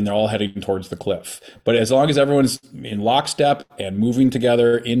lemming and they're all heading towards the cliff. But as long as everyone's in lockstep and moving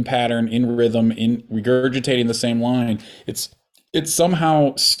together in pattern, in rhythm, in regurgitating the same line, it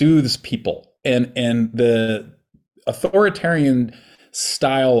somehow soothes people. And the authoritarian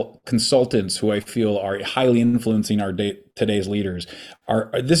style consultants who I feel are highly influencing today's leaders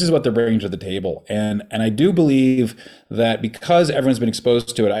this is what they're bringing to the table. And I do believe that because everyone's been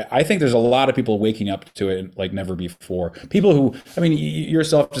exposed to it, I think there's a lot of people waking up to it like never before. People who, I mean,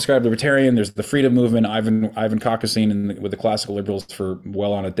 yourself described libertarian, there's the freedom movement, Ivan caucusing with the classical liberals for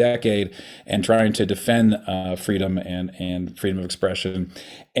well on a decade and trying to defend freedom and freedom of expression.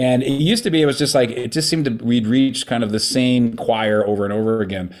 And it used to be, it just seemed we'd reached kind of the same choir over and over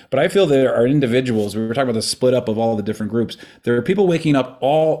again. But I feel there are individuals, we were talking about the split up of all the different groups. There are people waking up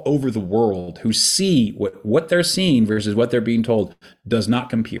all over the world who see what they're seeing versus what they're being told does not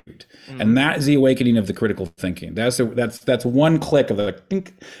compute. Mm-hmm. And that is the awakening of the critical thinking. That's one click of the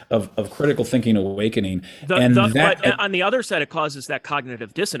think of critical thinking awakening. But on the other side, it causes that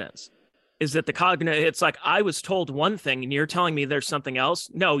cognitive dissonance. Is that it's like, I was told one thing and you're telling me there's something else.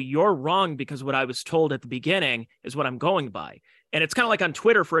 No, you're wrong, because what I was told at the beginning is what I'm going by. And it's kind of like on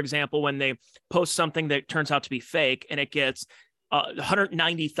Twitter, for example, when they post something that turns out to be fake and it gets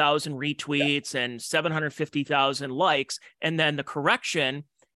 190,000 retweets and 750,000 likes. And then the correction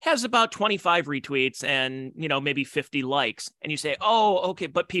has about 25 retweets and, maybe 50 likes. And you say, oh, okay,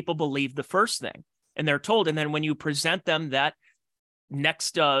 but people believe the first thing and they're told. And then when you present them that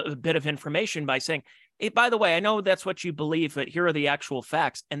next bit of information by saying, hey, by the way, I know that's what you believe, but here are the actual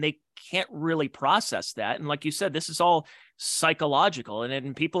facts. And they can't really process that. And like you said, this is all psychological,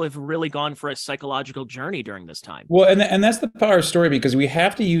 and people have really gone for a psychological journey during this time. Well, and that's the power of story, because we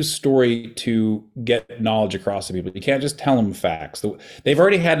have to use story to get knowledge across to people. You can't just tell them facts. They've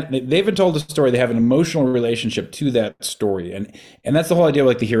been told a story. They have an emotional relationship to that story, and that's the whole idea of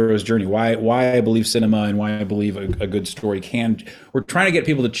like the hero's journey. Why I believe cinema and why I believe a good story we're trying to get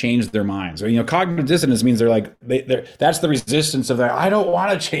people to change their minds. Cognitive dissonance means they're like that's the resistance of that. I don't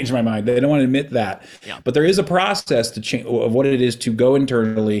want to change my mind. They don't want to admit that. Yeah. But there is a process to change of what it is to go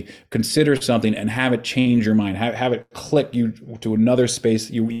internally, consider something, and have it change your mind, have it click you to another space.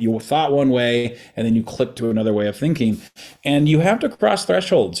 You thought one way, and then you click to another way of thinking. And you have to cross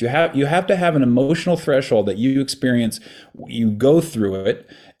thresholds. You have to have an emotional threshold that you experience. You go through it.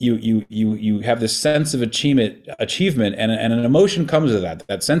 You have this sense of achievement, and an emotion comes with that.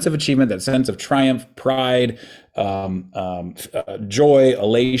 That sense of achievement, that sense of triumph, pride, joy,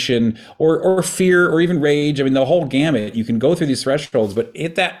 elation, or fear, or even rage. I mean, the whole gamut. You can go through these thresholds, but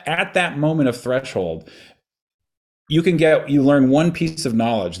at that moment of threshold, you learn one piece of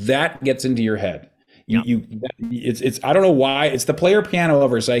knowledge that gets into your head. It's I don't know why. It's the player piano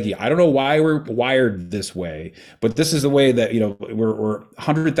of our psyche. I don't know why we're wired this way, but this is the way that we're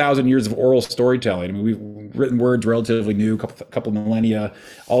 100,000 years of oral storytelling. I mean, we've written words relatively new, couple millennia.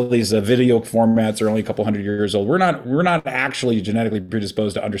 All of these video formats are only a couple hundred years old. We're not actually genetically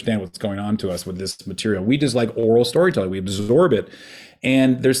predisposed to understand what's going on to us with this material. We just like oral storytelling. We absorb it.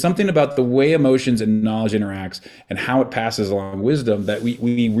 And there's something about the way emotions and knowledge interacts and how it passes along wisdom that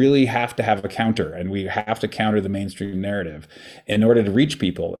we really have to have a counter, and we have to counter the mainstream narrative in order to reach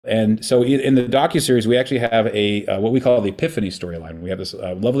people. And so in the docuseries, we actually have a what we call the Epiphany storyline. We have this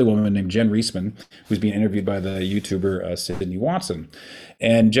lovely woman named Jen Reisman, who's being interviewed by the YouTuber Sydney Watson.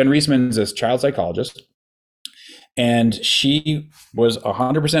 And Jen Reisman is a child psychologist. And she was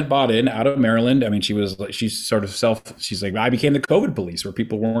 100% bought in out of Maryland. I mean, she's sort of she's like, I became the COVID police, where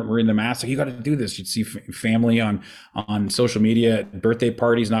people weren't wearing the mask. Like, you got to do this. You'd see family on social media at birthday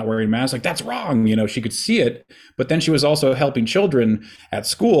parties not wearing masks. Like, that's wrong. You know, she could see it. But then she was also helping children at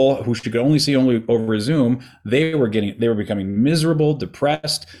school who she could only see over Zoom. They were becoming miserable,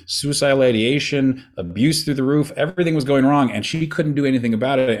 depressed, suicidal ideation, abuse through the roof. Everything was going wrong, and she couldn't do anything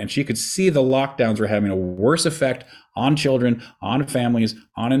about it. And she could see the lockdowns were having a worse effect on children, on families,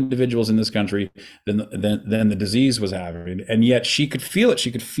 on individuals in this country than the disease was having. And yet she could feel it.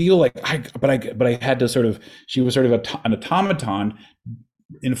 She could feel like but I had to she was sort of an automaton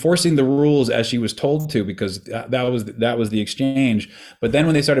enforcing the rules as she was told to, because that was the exchange. But then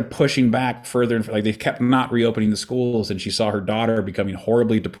when they started pushing back further, like they kept not reopening the schools, and she saw her daughter becoming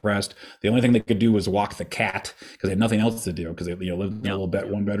horribly depressed. The only thing they could do was walk the cat, because they had nothing else to do, because they lived in a little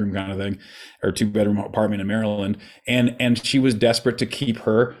one bedroom kind of thing, or 2-bedroom apartment in Maryland. And she was desperate to keep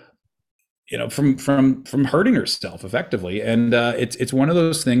her from hurting herself effectively. And it's one of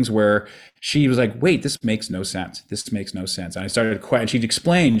those things where she was like, wait, this makes no sense. This makes no sense. And I started, she'd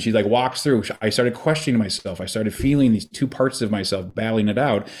explain, she like walks through, I started questioning myself. I started feeling these two parts of myself battling it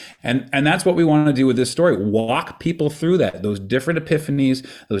out. And that's what we want to do with this story. Walk people through that, those different epiphanies,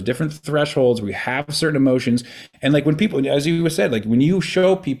 those different thresholds. We have certain emotions. And like when people, as you said, like when you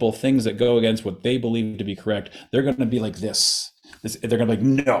show people things that go against what they believe to be correct, they're going to be like they're going to be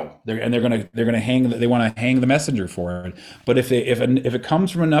like, no, they're going to hang, they want to hang the messenger for it. But if it comes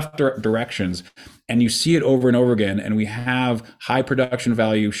from enough directions, and you see it over and over again, and we have high production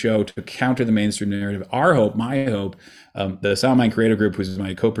value show to counter the mainstream narrative, my hope, the Sound Mind Creative Group, who's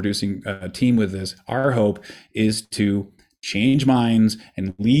my co-producing team with this, our hope is to change minds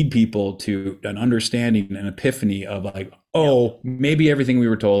and lead people to an understanding, an epiphany of like, oh, maybe everything we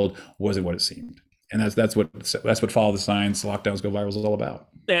were told wasn't what it seemed. And that's what Follow the Science, Lockdowns Go Viral is all about.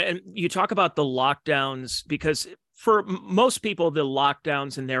 And you talk about the lockdowns, because for most people, the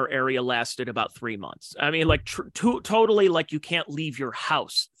lockdowns in their area lasted about 3 months. I mean, like totally like you can't leave your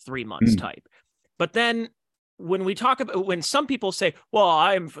house 3 months type. But then when we talk about, when some people say, well,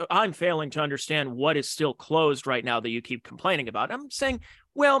 I'm failing to understand what is still closed right now that you keep complaining about. I'm saying,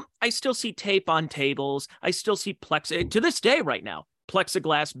 well, I still see tape on tables. I still see to this day right now,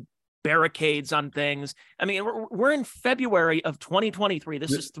 plexiglass barricades on things. I mean, we're in February of 2023.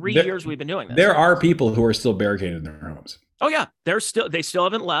 This is 3 years we've been doing this. There are people who are still barricaded in their homes. Oh yeah, they still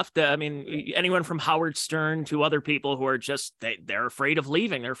haven't left. I mean, anyone from Howard Stern to other people who are just they're afraid of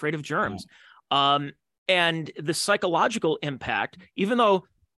leaving. They're afraid of germs. And the psychological impact, even though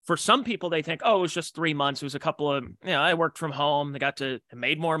for some people they think, oh, it was just 3 months. It was a couple of, I worked from home. I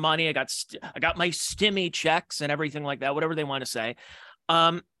made more money. I got my stimmy checks and everything like that, whatever they want to say.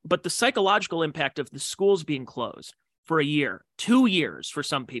 But the psychological impact of the schools being closed for a year, 2 years for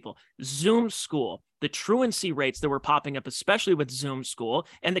some people, Zoom school, the truancy rates that were popping up, especially with Zoom school,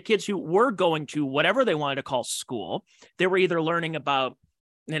 and the kids who were going to whatever they wanted to call school, they were either learning about,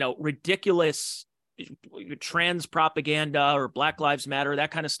 ridiculous trans propaganda or Black Lives Matter, that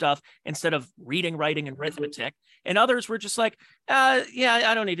kind of stuff, instead of reading, writing, and arithmetic. And others were just like, I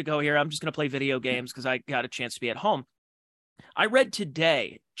don't need to go here. I'm just going to play video games because I got a chance to be at home. I read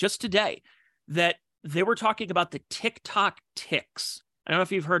just today, that they were talking about the TikTok tics. I don't know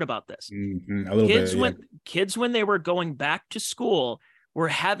if you've heard about this. A little bit, yeah. Kids, when they were going back to school, were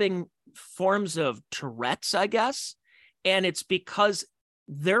having forms of Tourette's, I guess. And it's because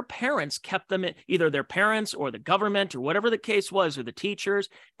their parents kept them in, either their parents or the government or whatever the case was, or the teachers,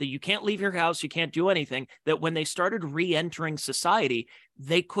 that you can't leave your house, you can't do anything, that when they started re-entering society,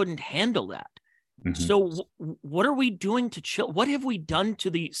 they couldn't handle that. So what are we doing to what have we done to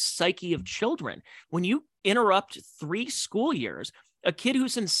the psyche of children? When you interrupt 3 school years, a kid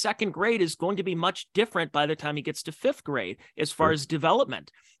who's in 2nd grade is going to be much different by the time he gets to 5th grade as far as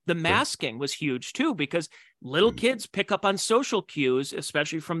development. The masking was huge too, because little kids pick up on social cues,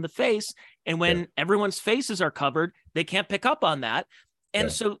 especially from the face. And when everyone's faces are covered, they can't pick up on that.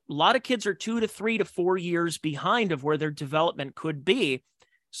 And so a lot of kids are 2 to 3 to 4 years behind of where their development could be.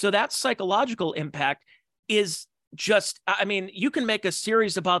 So that psychological impact is just, I mean, you can make a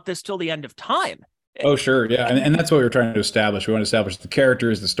series about this till the end of time, Oh, sure. Yeah. And that's what we were trying to establish. We want to establish the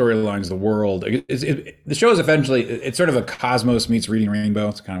characters, the storylines, the world. The show is eventually, it's sort of a Cosmos meets Reading Rainbow.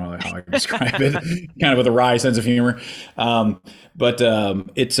 It's kind of how I can describe it, kind of with a wry sense of humor. Um, but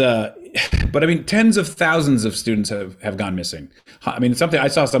I mean, tens of thousands of students have gone missing. I mean, I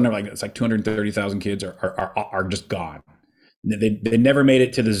saw something like it's like 230,000 kids are just gone. They never made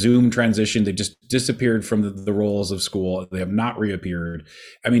it to the Zoom transition. They just disappeared from the roles of school. They have not reappeared.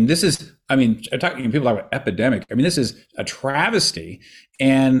 I mean, people talk about epidemic. I mean, this is a travesty,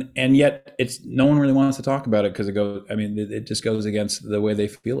 and yet no one really wants to talk about it because it just goes against the way they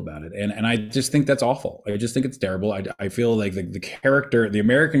feel about it, and I just think that's awful. I just think it's terrible. I feel like the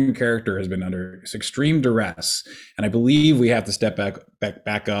American character has been under extreme duress, and I believe we have to step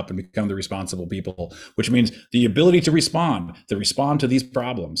back up and become the responsible people, which means the ability to respond to these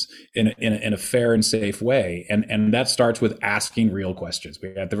problems in a fair and safe way, and that starts with asking real questions.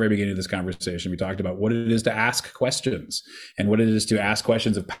 At the very beginning of this conversation, we talked about what it is to ask questions and what it is to ask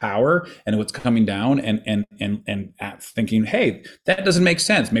questions of power and what's coming down and thinking, hey, that doesn't make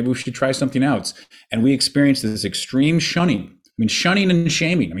sense. Maybe we should try something else. And we experienced this extreme shunning. I mean, shunning and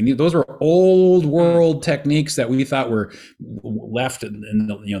shaming. I mean, those were old world techniques that we thought were left in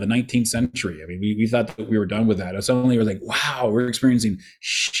the 19th century. I mean, we thought that we were done with that. And suddenly we're like, wow, we're experiencing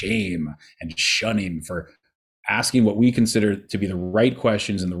shame and shunning for asking what we consider to be the right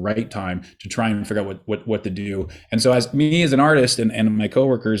questions in the right time to try and figure out what to do. And so as an artist and my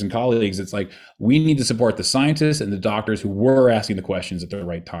coworkers and colleagues, it's like we need to support the scientists and the doctors who were asking the questions at the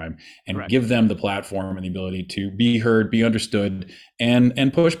right time and Right. give them the platform and the ability to be heard, be understood,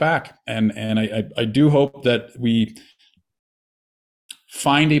 and push back. And I do hope that we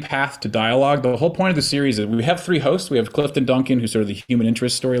find a path to dialogue. The whole point of the series is we have three hosts. We have Clifton Duncan, who's sort of the human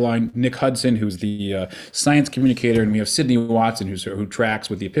interest storyline, Nick Hudson, who's the science communicator, and we have Sydney Watson, who tracks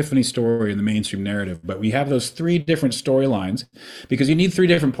with the Epiphany story and the mainstream narrative. But we have those three different storylines because you need three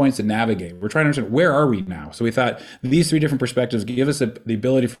different points to navigate. We're trying to understand where are we now. So we thought these three different perspectives give us the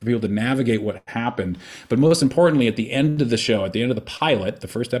ability for people to navigate what happened. But most importantly, at the end of the show, at the end of the pilot, the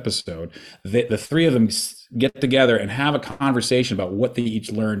first episode, the three of them get together and have a conversation about what they each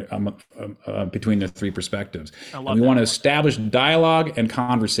learned between their three perspectives. And we want to establish dialogue and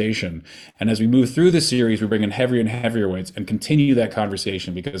conversation. And as we move through the series, we bring in heavier and heavier weights and continue that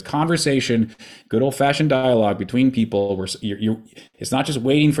conversation, because conversation, good old-fashioned dialogue between people, where it's not just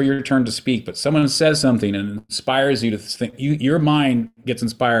waiting for your turn to speak, but someone says something and inspires you to think. Your mind gets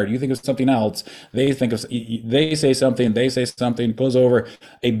inspired. You think of something else. They say something, goes over.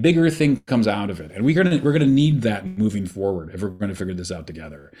 A bigger thing comes out of it, and we're gonna need that moving forward if we're going to figure this out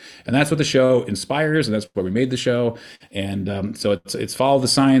together. And that's what the show inspires, and that's why we made the show. And so it's Follow the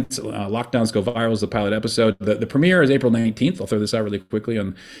Science. Lockdowns Go Viral is the pilot episode. The premiere is April 19th. I'll throw this out really quickly.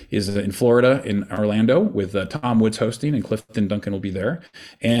 Is in Florida, in Orlando, with Tom Woods hosting, and Clifton Duncan will be there.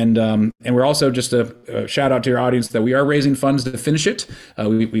 And we're also, just a shout out to your audience, that we are raising funds to finish it.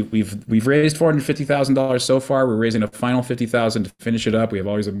 We've raised $450,000 so far. We're raising a final $50,000 to finish it up. We have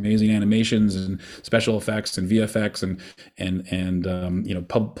all these amazing animations and special effects and VFX and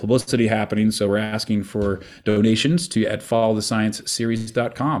publicity happening. So we're asking for donations at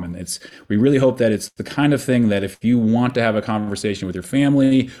followthescienceseries.com. And we really hope that it's the kind of thing that if you want to have a conversation with your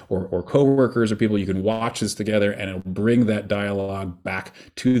family or coworkers or people, you can watch this together, and it'll bring that dialogue back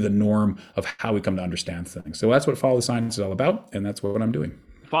to the norm of how we come to understand things. So that's what Follow the Science is all about, and that's what I'm doing.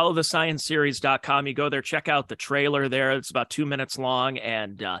 Followthescienceseries.com. You go there, check out the trailer there. It's about 2 minutes long.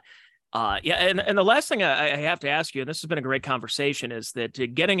 And the last thing I have to ask you, and this has been a great conversation, is that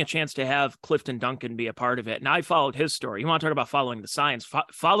getting a chance to have Clifton Duncan be a part of it. And I followed his story. You want to talk about following the science,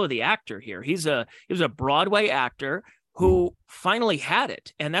 follow the actor here. He was a Broadway actor who finally had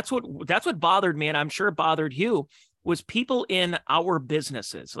it. And that's what bothered me, and I'm sure it bothered you, was people in our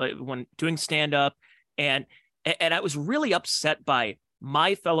businesses, like when doing stand-up, and I was really upset by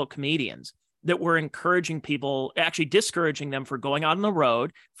my fellow comedians that were encouraging people, actually discouraging them for going out on the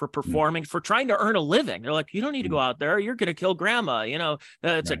road, for performing, for trying to earn a living. They're like, you don't need to go out there. You're going to kill grandma.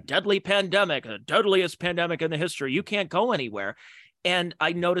 It's a deadly pandemic, the deadliest pandemic in the history. You can't go anywhere. And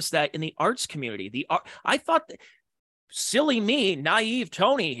I noticed that in the arts community, I thought that, silly me, naive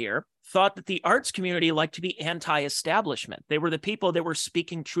Tony here, thought that the arts community liked to be anti-establishment. They were the people that were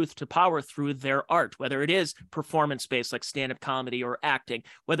speaking truth to power through their art, whether it is performance-based like stand-up comedy or acting,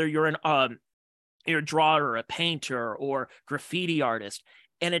 whether you're you're a drawer or a painter or graffiti artist.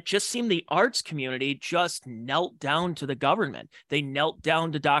 And it just seemed the arts community just knelt down to the government. They knelt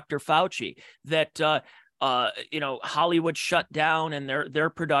down to Dr. Fauci, that Hollywood shut down and their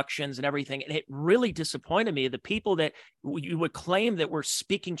productions and everything. And it really disappointed me. The people that you would claim that were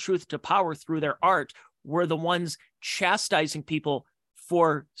speaking truth to power through their art were the ones chastising people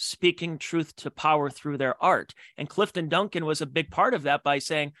for speaking truth to power through their art. And Clifton Duncan was a big part of that by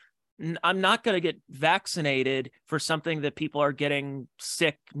saying, I'm not going to get vaccinated for something that people are getting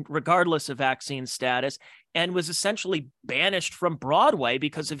sick regardless of vaccine status, and was essentially banished from Broadway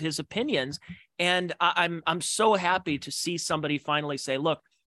because of his opinions. And I'm so happy to see somebody finally say, look,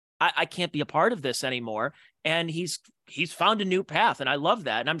 I can't be a part of this anymore. And he's found a new path. And I love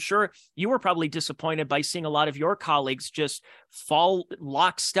that. And I'm sure you were probably disappointed by seeing a lot of your colleagues just fall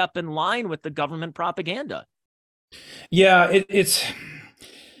lockstep in line with the government propaganda. Yeah, it's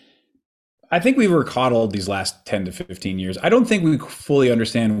I think we were coddled these last 10 to 15 years. I don't think we fully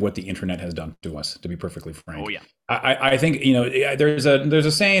understand what the internet has done to us, to be perfectly frank. Oh, yeah. I think, there's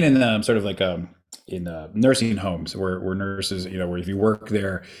a saying in sort of like in nursing homes where nurses, where if you work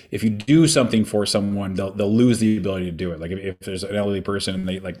there, if you do something for someone, they'll lose the ability to do it. Like if there's an elderly person and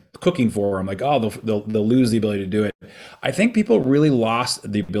they like cooking for them, like, oh, they'll lose the ability to do it. I think people really lost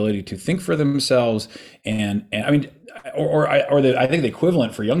the ability to think for themselves. And I mean, I think the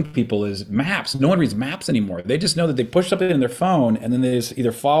equivalent for young people is maps. No one reads maps anymore. They just know that they push something in their phone and then they just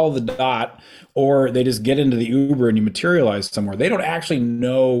either follow the dot or they just get into the Uber and you materialize somewhere. They don't actually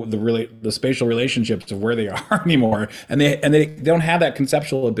know the spatial relationships of where they are anymore, and they don't have that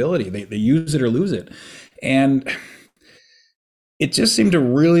conceptual ability. They use it or lose it, and it just seemed to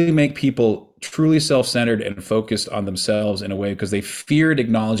really make people truly self-centered and focused on themselves in a way because they feared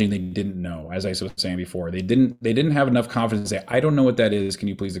acknowledging they didn't know. As I was saying before, they didn't have enough confidence to say, I don't know what that is. Can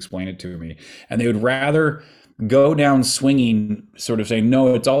you please explain it to me? And they would rather go down swinging, sort of saying,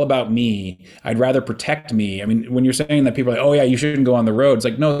 no, it's all about me. I'd rather protect me. I mean, when you're saying that people are like, oh yeah, you shouldn't go on the road. It's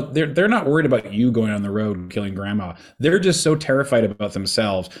like, no, they're not worried about you going on the road and killing grandma. They're just so terrified about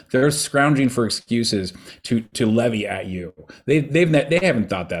themselves. They're scrounging for excuses to levy at you. They haven't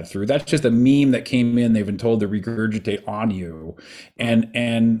thought that through. That's just a meme that came in. They've been told to regurgitate on you, and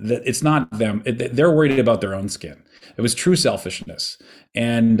it's not them. They're worried about their own skin. It was true selfishness,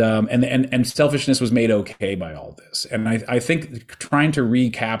 and selfishness was made okay by all this. And I think trying to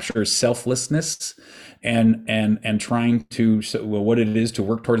recapture selflessness and trying to what it is to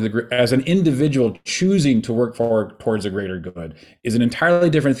work towards as an individual choosing to work towards a greater good is an entirely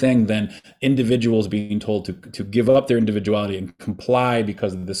different thing than individuals being told to give up their individuality and comply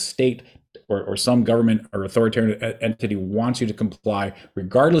because the state or some government or authoritarian entity wants you to comply,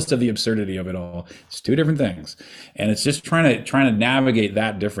 regardless of the absurdity of it all. It's two different things, and it's just trying to navigate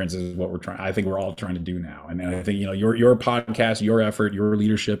that difference is what I think we're all trying to do now. And I think your podcast, your effort, your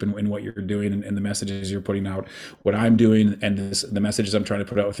leadership, and what you're doing, and the messages you're putting out, what I'm doing, and the messages I'm trying to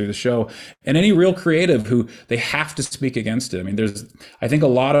put out through the show, and any real creative who they have to speak against it. I mean, I think a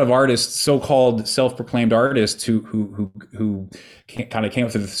lot of artists, so-called self-proclaimed artists, who kind of came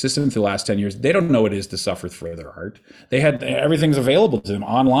up through the system through the last 10 years, they don't know what it is to suffer for their art. Everything's available to them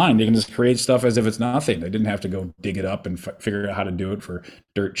online. They can just create stuff as if it's nothing. They didn't have to go dig it up and figure out how to do it for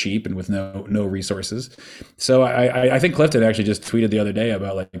dirt cheap and with no resources. So I think Clifton actually just tweeted the other day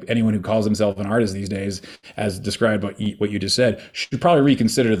about like anyone who calls himself an artist these days, as described what you just said, should probably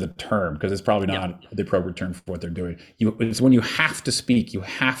reconsider the term, because it's probably not the appropriate term for what they're doing. It's when you have to speak, you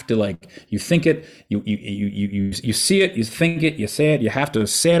have to you think it, you see it, you think it, you say it, you have to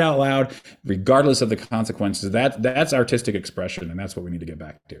say it out loud, regardless of the consequences. That's artistic expression, and that's what we need to get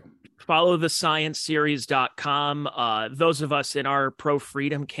back to. Follow thescienceseries.com. Those of us in our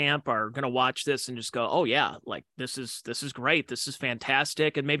pro-freedom camp are going to watch this and just go, oh yeah, like this is great. This is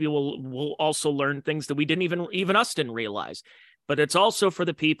fantastic. And maybe we'll also learn things that we didn't even us didn't realize. But it's also for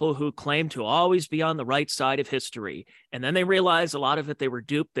the people who claim to always be on the right side of history. And then they realize a lot of it, they were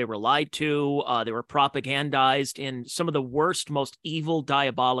duped, they were lied to, they were propagandized in some of the worst, most evil,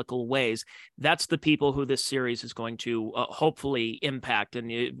 diabolical ways. That's the people who this series is going to hopefully impact, and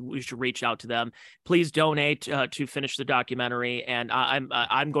we should reach out to them. Please donate to finish the documentary, and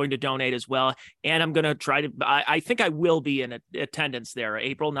I'm going to donate as well. And I'm going to try to, I think I will be in attendance there,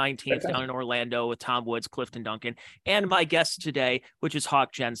 April 19th down in Orlando with Tom Woods, Clifton Duncan, and my guest today, which is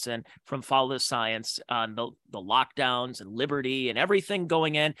Hawk Jensen from Follow the Science on the lockdowns and liberty and everything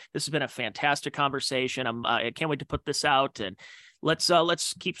going in. This has been a fantastic conversation. I can't wait to put this out, and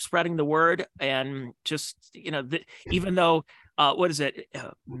let's keep spreading the word. And just, even though what is it?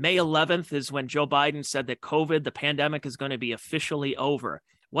 May 11th is when Joe Biden said that the pandemic is going to be officially over.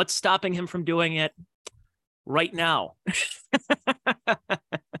 What's stopping him from doing it right now?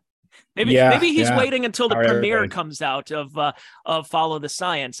 Maybe he's waiting until the premiere everybody comes out of Follow the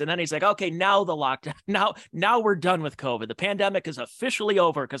Science, and then he's like, okay, now the lockdown, now we're done with COVID. The pandemic is officially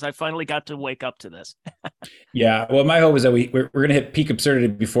over because I finally got to wake up to this. Yeah, well, my hope is that we're going to hit peak absurdity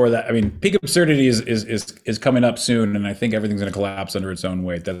before that. I mean, peak absurdity is coming up soon, and I think everything's going to collapse under its own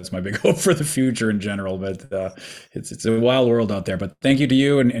weight. That's my big hope for the future in general. But it's a wild world out there. But thank you to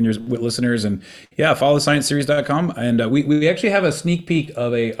you and your listeners, and yeah, follow thescienceseries.com. And we actually have a sneak peek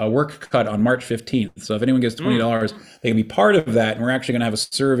of a work cut on March 15th. So if anyone gets $20, they can be part of that. And we're actually going to have a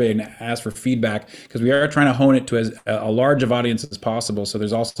survey and ask for feedback because we are trying to hone it to as a large of audience as possible. So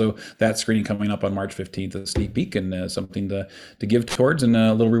there's also that screening coming up on March 15th, a sneak peek, and something to give towards and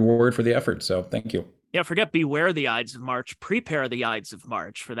a little reward for the effort. So thank you. Yeah, forget Beware the Ides of March. Prepare the Ides of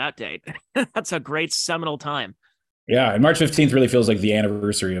March for that date. That's a great seminal time. Yeah, and March 15th really feels like the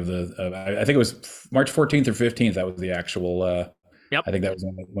anniversary of I think it was March 14th or 15th. That was the actual. Yep. I think that was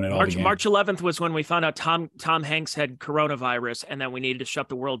when it all began. March 11th was when we found out Tom Hanks had coronavirus, and then we needed to shut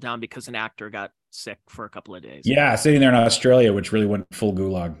the world down because an actor got sick for a couple of days. Yeah, sitting there in Australia, which really went full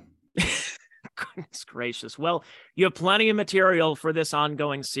gulag. Goodness gracious. Well, you have plenty of material for this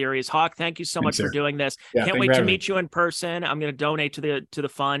ongoing series. Hawk, thank you so much for doing this. Yeah, can't wait to meet you in person. I'm going to donate to the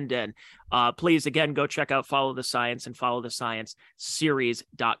fund. And please, again, go check out Follow the Science and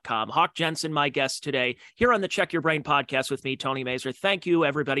followthescienceseries.com. Hawk Jensen, my guest today here on the Check Your Brain podcast with me, Tony Mazur. Thank you,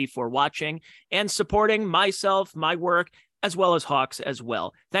 everybody, for watching and supporting myself, my work, as well as Hawk's as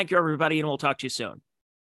well. Thank you, everybody, and we'll talk to you soon.